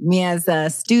 Me as a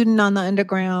student on the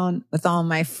underground with all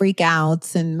my freak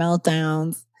outs and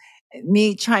meltdowns,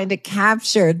 me trying to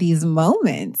capture these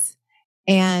moments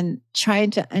and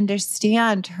trying to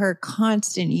understand her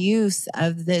constant use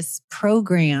of this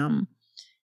program,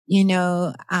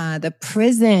 the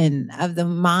prison of the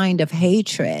mind of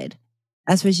hatred.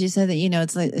 That's what she said, that,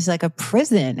 it's like a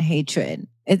prison, hatred.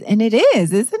 And it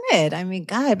is, isn't it? I mean,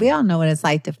 God, we all know what it's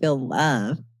like to feel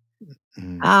love.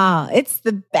 Oh, it's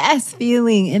the best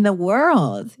feeling in the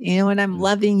world. When I'm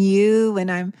loving you, when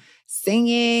I'm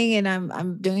singing and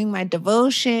I'm doing my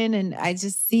devotion and I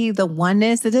just see the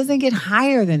oneness. It doesn't get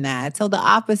higher than that. So the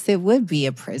opposite would be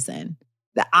a prison.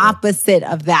 The opposite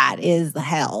of that is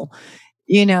hell.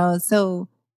 So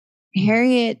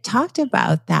Harriet talked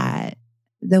about that.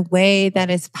 The way that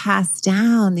it's passed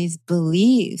down, these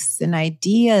beliefs and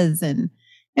ideas. And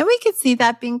we could see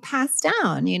that being passed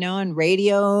down, in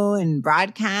radio and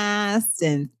broadcasts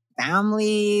and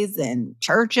families and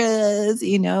churches,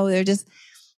 they're just,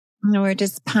 we're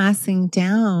just passing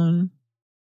down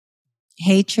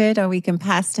hatred, or we can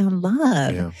pass down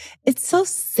love. Yeah. It's so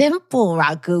simple,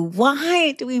 Ragu.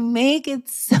 Why do we make it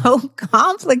so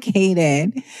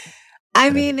complicated? I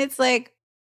mean, it's like,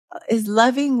 is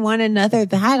loving one another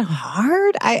that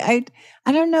hard? I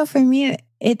don't know. For me,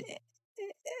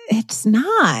 it's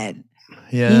not.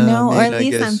 Yeah, or at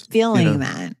least I'm feeling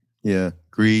that. Yeah,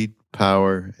 greed,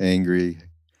 power, anger,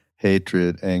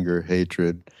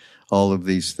 hatred. All of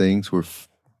these things were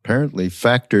apparently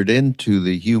factored into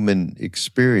the human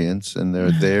experience, and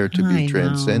they're there to be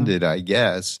transcended, I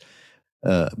guess.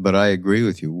 But I agree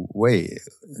with you. Wait,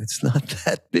 it's not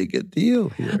that big a deal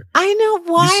here. I know.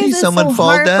 Why you see is it someone so fall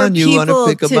hard down, for you want to people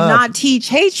pick them to up. not teach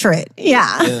hatred?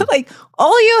 Yeah. Like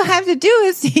all you have to do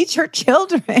is teach your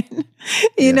children,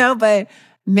 you know, but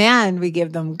man, we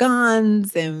give them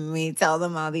guns and we tell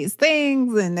them all these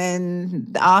things, and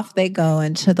then off they go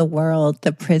into the world,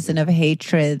 the prison of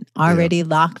hatred, already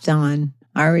locked on,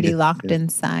 locked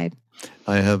inside.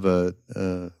 I have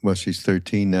she's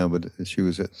 13 now, but she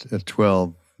was at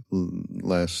 12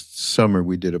 last summer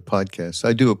we did a podcast.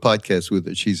 I do a podcast with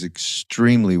her. She's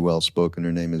extremely well spoken.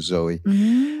 Her name is Zoe,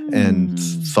 and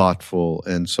thoughtful,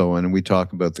 and so on. And we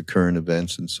talk about the current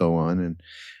events and so on.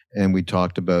 And we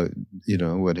talked about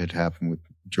what had happened with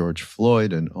George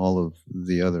Floyd and all of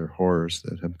the other horrors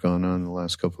that have gone on in the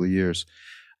last couple of years,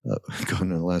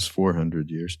 gone in the last 400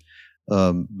 years.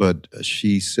 But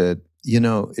she said,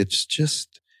 it's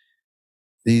just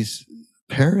these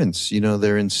parents,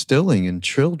 they're instilling in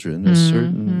children a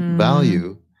certain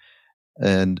value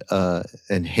and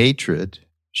hatred.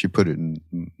 She put it in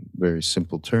very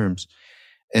simple terms.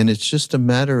 And it's just a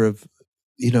matter of,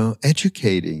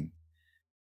 educating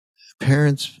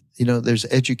parents. There's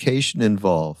education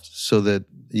involved so that,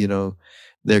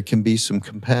 there can be some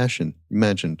compassion.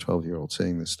 Imagine a 12-year-old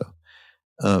saying this stuff.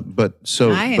 I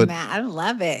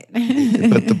love it.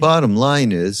 But the bottom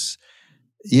line is,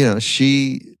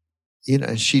 she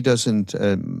doesn't,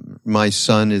 my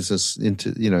son is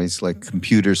into, he's like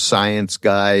computer science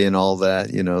guy and all that,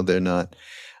 they're not,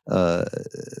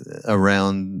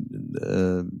 around,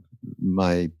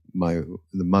 the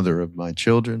mother of my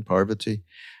children, Parvati,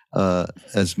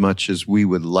 as much as we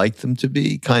would like them to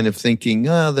be, kind of thinking,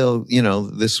 they'll,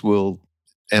 this will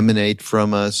emanate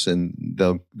from us and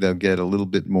they'll get a little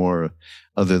bit more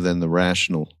other than the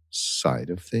rational side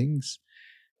of things.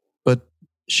 But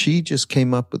she just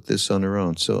came up with this on her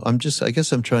own. So I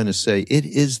guess I'm trying to say it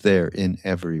is there in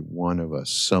every one of us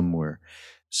somewhere,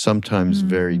 sometimes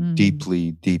very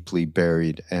deeply, deeply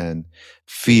buried, and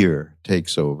fear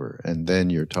takes over. And then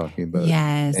you're talking about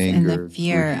anger, and the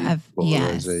fear greed, of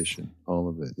polarization, all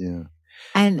of it. Yeah.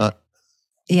 And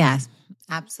yes,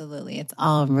 absolutely. It's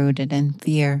all rooted in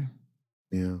fear.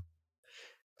 Yeah.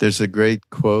 There's a great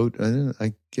quote.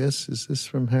 I guess, is this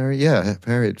from Harriet? Yeah,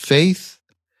 Harriet. Faith,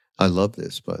 I love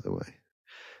this, by the way.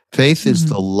 Faith is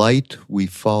the light we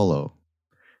follow,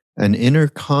 an inner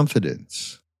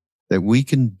confidence that we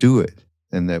can do it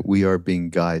and that we are being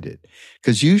guided.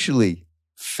 Because usually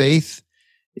faith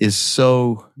is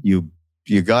so, you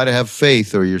got to have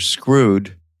faith or you're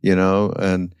screwed,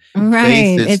 and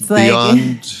faith is it's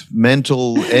beyond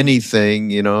mental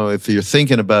anything, if you're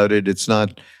thinking about it, it's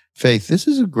not faith. This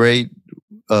is a great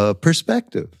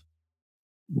perspective.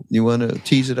 You want to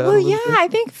tease it out a little bit? I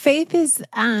think faith is,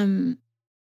 from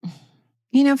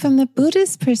the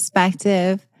Buddhist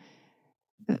perspective,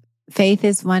 faith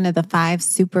is one of the 5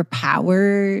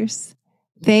 superpowers.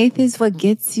 Faith is what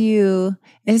gets you,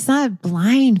 it's not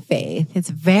blind faith, it's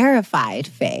verified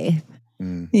faith.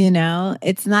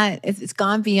 It's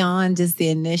gone beyond just the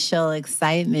initial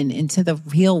excitement into the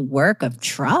real work of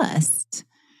trust.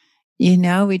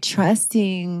 We're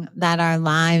trusting that our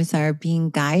lives are being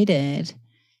guided.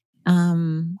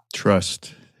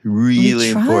 Trust. Really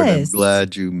important. I'm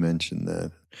glad you mentioned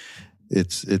that.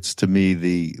 It's to me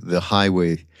the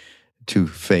highway to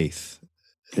faith.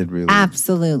 It really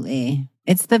absolutely.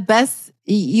 It's the best.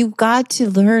 You've got to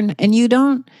learn, and you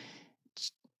don't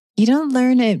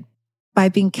learn it by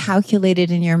being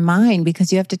calculated in your mind,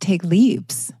 because you have to take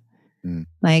leaps.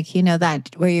 Like, that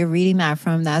where you're reading that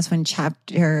from, that's when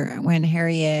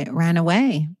Harriet ran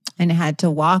away and had to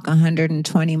walk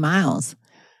 120 miles.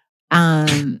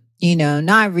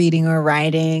 Not reading or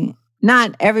writing,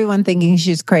 not everyone thinking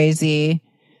she's crazy,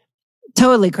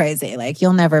 totally crazy. Like,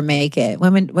 you'll never make it.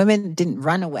 Women didn't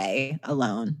run away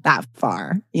alone that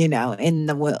far, in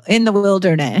the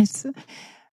wilderness.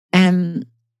 And,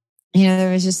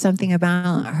 there was just something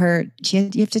about her. You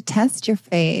have to test your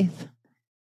faith.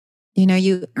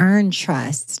 You earn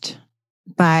trust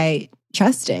by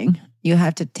trusting. You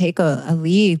have to take a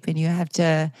leap, and you have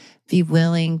to be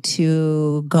willing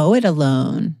to go it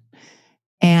alone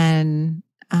and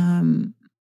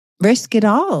risk it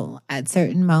all at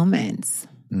certain moments.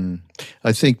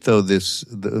 I think, though,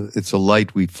 it's a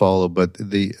light we follow, but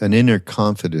an inner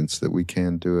confidence that we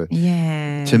can do it.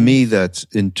 Yeah. To me, that's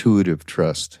intuitive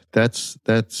trust. That's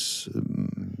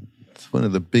one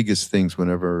of the biggest things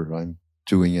whenever I'm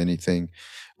doing anything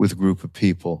with a group of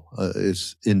people,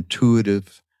 is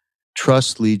intuitive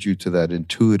trust leads you to that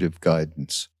intuitive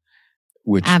guidance,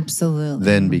 which absolutely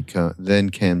then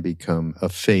can become a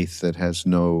faith that has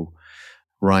no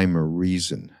rhyme or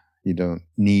reason. You don't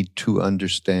need to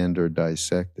understand or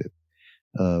dissect it,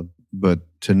 but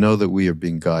to know that we are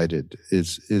being guided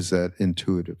is that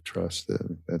intuitive trust.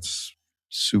 That's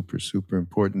super, super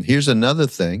important. Here's another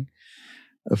thing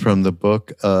from the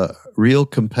book: real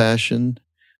compassion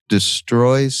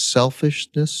destroys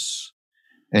selfishness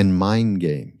and mind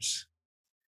games.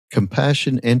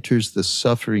 Compassion enters the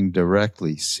suffering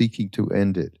directly, seeking to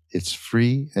end it. It's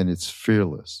free and it's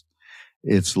fearless.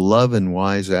 It's love and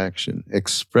wise action,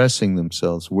 expressing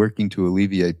themselves, working to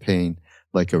alleviate pain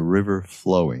like a river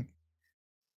flowing.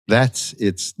 That's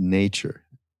its nature.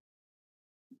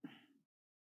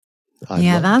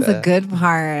 Yeah, that's a good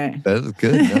part. That's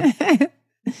good.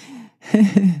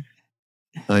 No?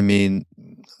 I mean,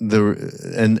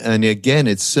 and again,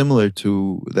 it's similar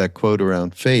to that quote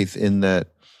around faith in that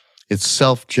it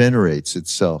self-generates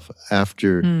itself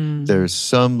after there's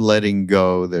some letting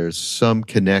go, there's some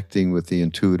connecting with the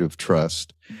intuitive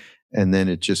trust, and then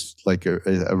it just, like a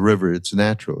river, it's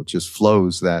natural. It just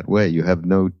flows that way. You have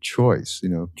no choice.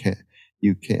 You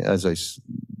can't, as I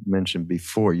mentioned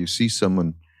before, you see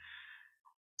someone,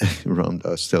 Ram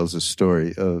Dass tells a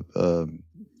story of,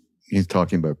 he's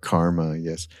talking about karma, I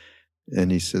guess,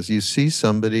 and he says, you see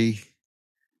somebody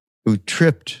who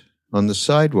tripped on the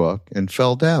sidewalk and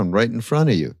fell down right in front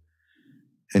of you.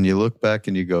 And you look back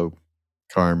and you go,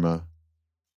 karma.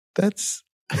 That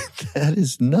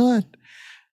is not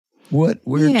what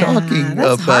we're talking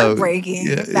that's about. Heartbreaking.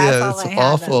 That's all it's I had.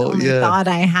 awful. That's the only thought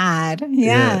I had.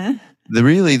 Yeah.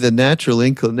 The natural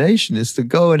inclination is to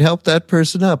go and help that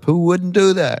person up. Who wouldn't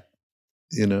do that?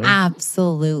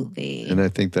 Absolutely. And I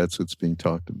think that's what's being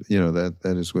talked about.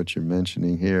 That is what you're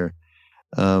mentioning here.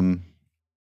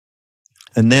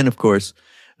 And then, of course,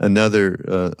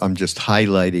 another, I'm just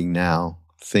highlighting now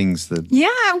things that. Yeah,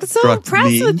 I'm so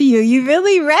impressed with you. You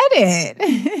really read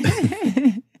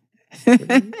it.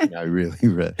 I really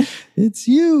read. It's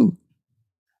you.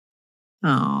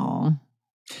 Oh.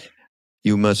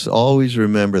 You must always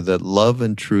remember that love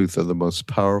and truth are the most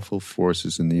powerful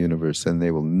forces in the universe, and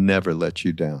they will never let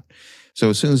you down.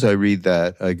 So as soon as I read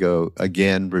that, I go,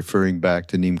 again, referring back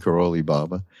to Neem Karoli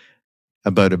Baba,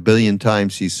 about 1 billion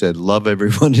times he said, love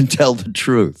everyone and tell the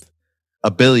truth.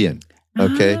 1 billion,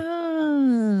 okay?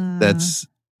 That's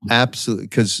absolutely,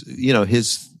 because,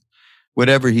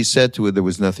 whatever he said to it, there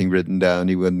was nothing written down.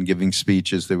 He wasn't giving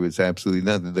speeches. There was absolutely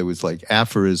nothing. There was like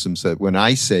aphorisms that when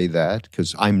I say that,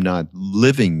 because I'm not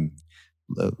living,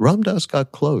 Ram Dass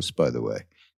got close, by the way,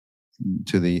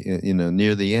 to the,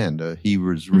 near the end. He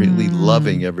was really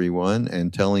loving everyone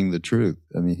and telling the truth.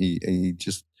 I mean, he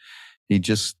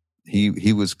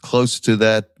was close to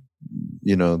that,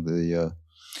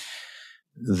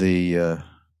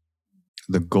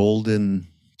 the golden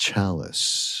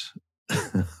chalice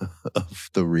of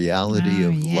the reality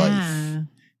of life.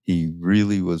 He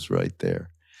really was right there.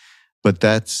 But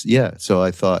that's, so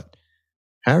I thought,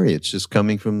 Harriet's just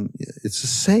coming from, it's the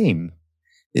same.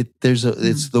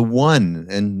 It's the one,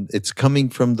 and it's coming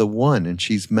from the one, and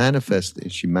she manifested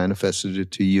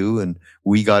it to you, and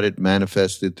we got it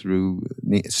manifested through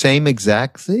me. Same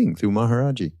exact thing through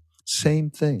Maharaji. Same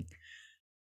thing.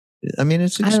 I mean,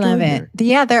 it's extraordinary. I love it.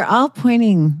 Yeah, they're all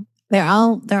pointing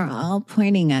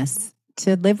us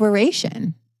to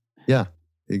liberation. Yeah,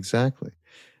 exactly.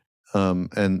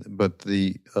 But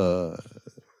the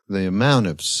amount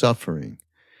of suffering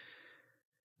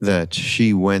that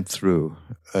she went through,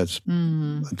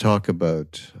 talk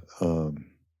about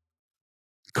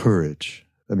courage.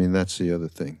 I mean, that's the other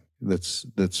thing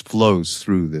that flows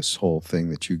through this whole thing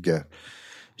that you get.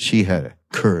 She had a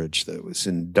courage that was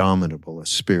indomitable, a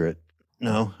spirit.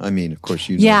 No, I mean, of course,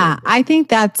 Yeah, I think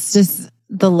that's just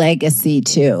the legacy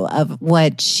too of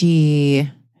what she.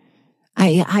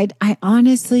 I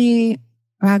honestly,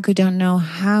 Raghu, don't know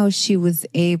how she was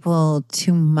able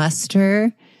to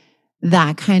muster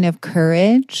that kind of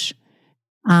courage.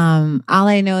 All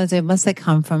I know is it must have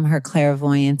come from her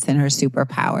clairvoyance and her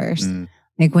superpowers.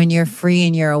 Like when you're free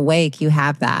and you're awake, you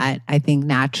have that, I think,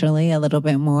 naturally a little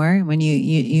bit more. When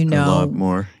you know. A lot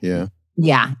more, yeah.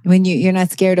 Yeah, when you're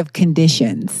not scared of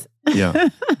conditions. Yeah,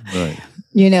 right.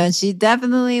 She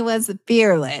definitely was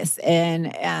fearless. And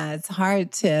it's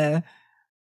hard to,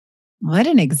 what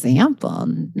an example,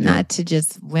 not to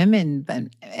just women, but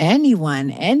anyone,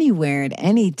 anywhere, at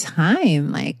any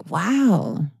time. Like,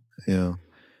 wow. Yeah.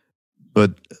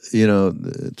 But,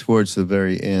 towards the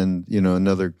very end,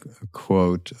 another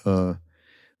quote,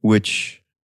 which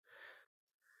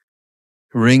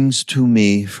rings to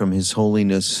me from His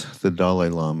Holiness the Dalai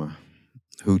Lama,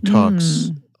 who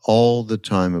talks all the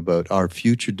time about our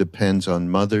future depends on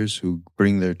mothers who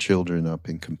bring their children up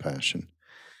in compassion.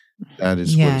 That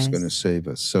is what is going to save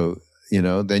us. So,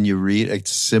 then you read,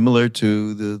 it's similar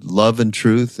to the love and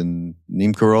truth, and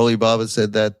Neem Karoli Baba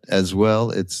said that as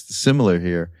well. It's similar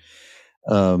here.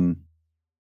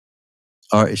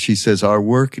 She says, our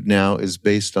work now is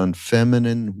based on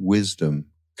feminine wisdom,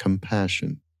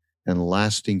 compassion, and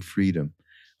lasting freedom.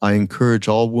 I encourage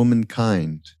all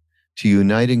womankind to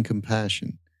unite in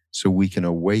compassion so we can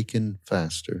awaken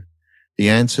faster. The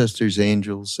ancestors,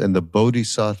 angels, and the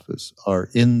bodhisattvas are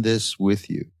in this with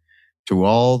you. To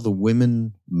all the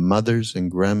women, mothers,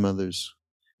 and grandmothers,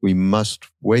 we must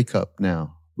wake up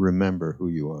now. Remember who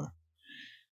you are.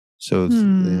 So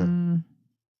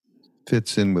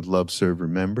fits in with love, serve,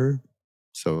 remember.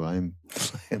 So I'm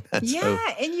that's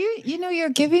and you're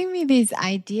giving me these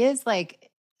ideas, like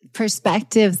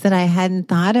perspectives that I hadn't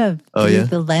thought of through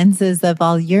the lenses of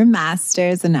all your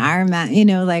masters and our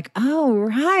like, oh,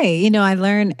 right. I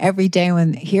learn every day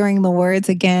when hearing the words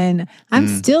again. I'm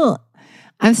still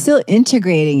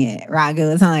integrating it,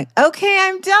 Raghu. It's not like, okay,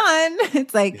 I'm done.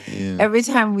 It's like every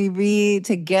time we read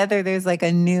together, there's like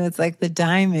it's like the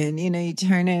diamond, you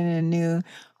turn in a new,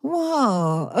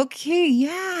 whoa, okay,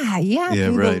 yeah,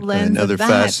 through right. the lens Another of that,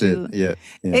 facet,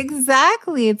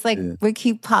 exactly. It's like we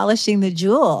keep polishing the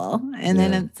jewel, and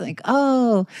then it's like,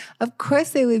 oh, of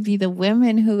course, it would be the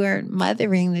women who are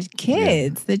mothering the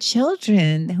kids, the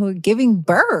children who are giving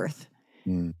birth.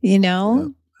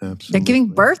 Absolutely. They're giving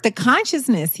birth to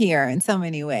consciousness here in so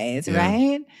many ways,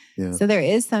 right? Yeah. So there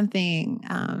is something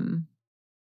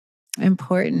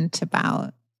important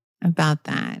about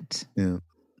that. Yeah.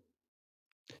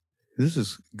 This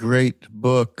is a great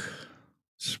book,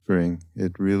 Spring.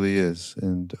 It really is.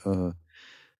 And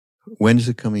when is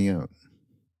it coming out?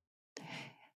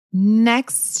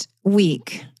 Next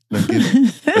week.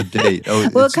 A date. Oh,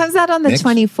 well, it comes out on the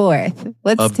 24th.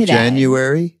 What's of today?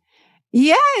 January?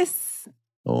 Yes.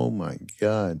 Oh my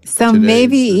God. So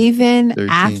maybe even 13th.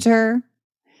 After,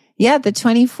 the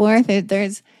 24th,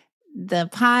 there's the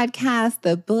podcast,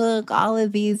 the book, all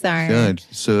of these are. God.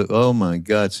 So, oh my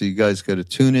God. So you guys got to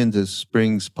tune into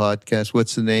Spring's podcast.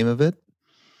 What's the name of it?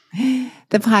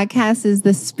 The podcast is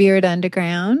The Spirit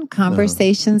Underground,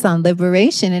 Conversations on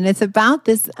Liberation. And it's about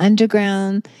this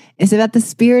underground, it's about the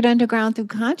spirit underground through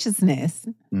consciousness.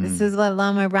 This is what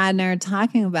Lama Rod and I are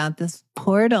talking about, this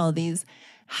portal, these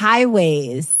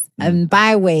highways and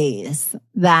byways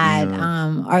that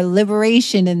are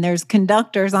liberation, and there's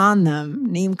conductors on them.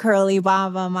 Neem Curly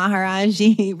Baba,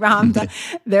 Maharaji, Ramda.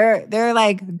 They're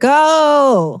like,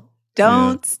 go,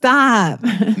 don't stop.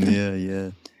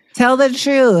 Tell the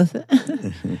truth.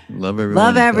 Love everyone.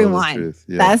 Love everyone. Tell the truth.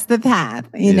 That's the path,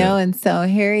 And so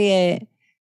Harriet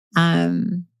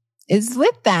is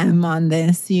with them on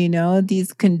this,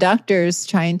 these conductors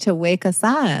trying to wake us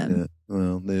up. Yeah.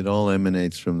 Well, it all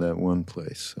emanates from that one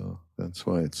place. So that's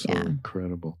why it's so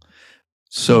incredible.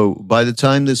 So by the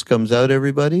time this comes out,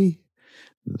 everybody,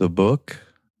 the book,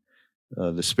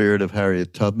 The Spirit of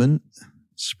Harriet Tubman,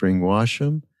 Spring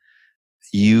Washam,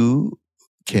 you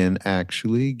can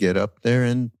actually get up there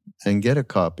and get a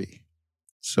copy.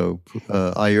 So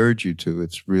I urge you to.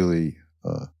 It's really,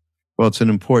 it's an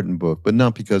important book, but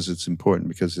not because it's important,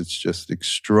 because it's just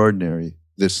extraordinary,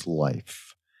 this life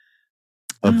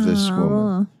of this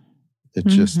woman. It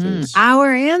just is.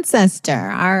 Our ancestor,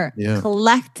 our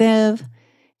collective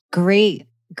great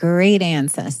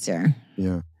ancestor.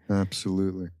 Yeah,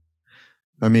 absolutely.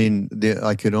 I mean,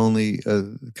 I could only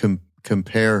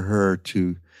compare her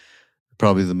to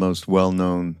probably the most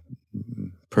well-known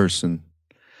person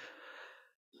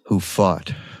who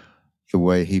fought the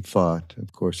way he fought.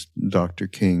 Of course, Dr.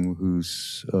 King,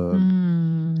 who's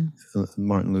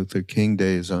Martin Luther King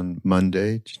Day is on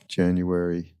Monday,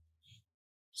 January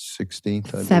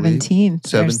 16th, I believe.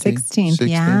 17th or 16th.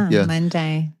 Yeah,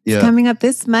 Monday. It's coming up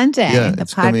this Monday. Yeah, the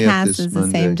podcast is the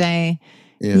same day.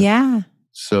 Yeah.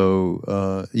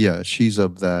 So, she's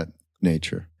of that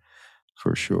nature,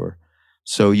 for sure.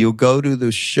 So you'll go to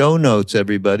the show notes,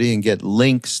 everybody, and get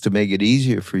links to make it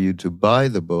easier for you to buy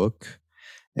the book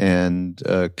and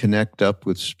connect up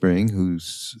with Spring,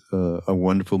 who's a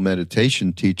wonderful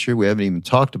meditation teacher. We haven't even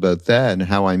talked about that and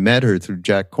how I met her through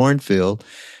Jack Cornfield,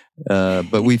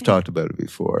 but we've talked about it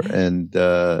before. And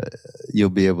you'll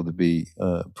be able to be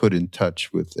put in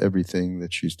touch with everything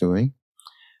that she's doing.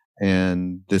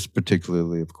 And this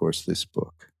particularly, of course, this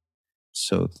book.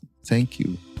 So thank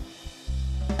you.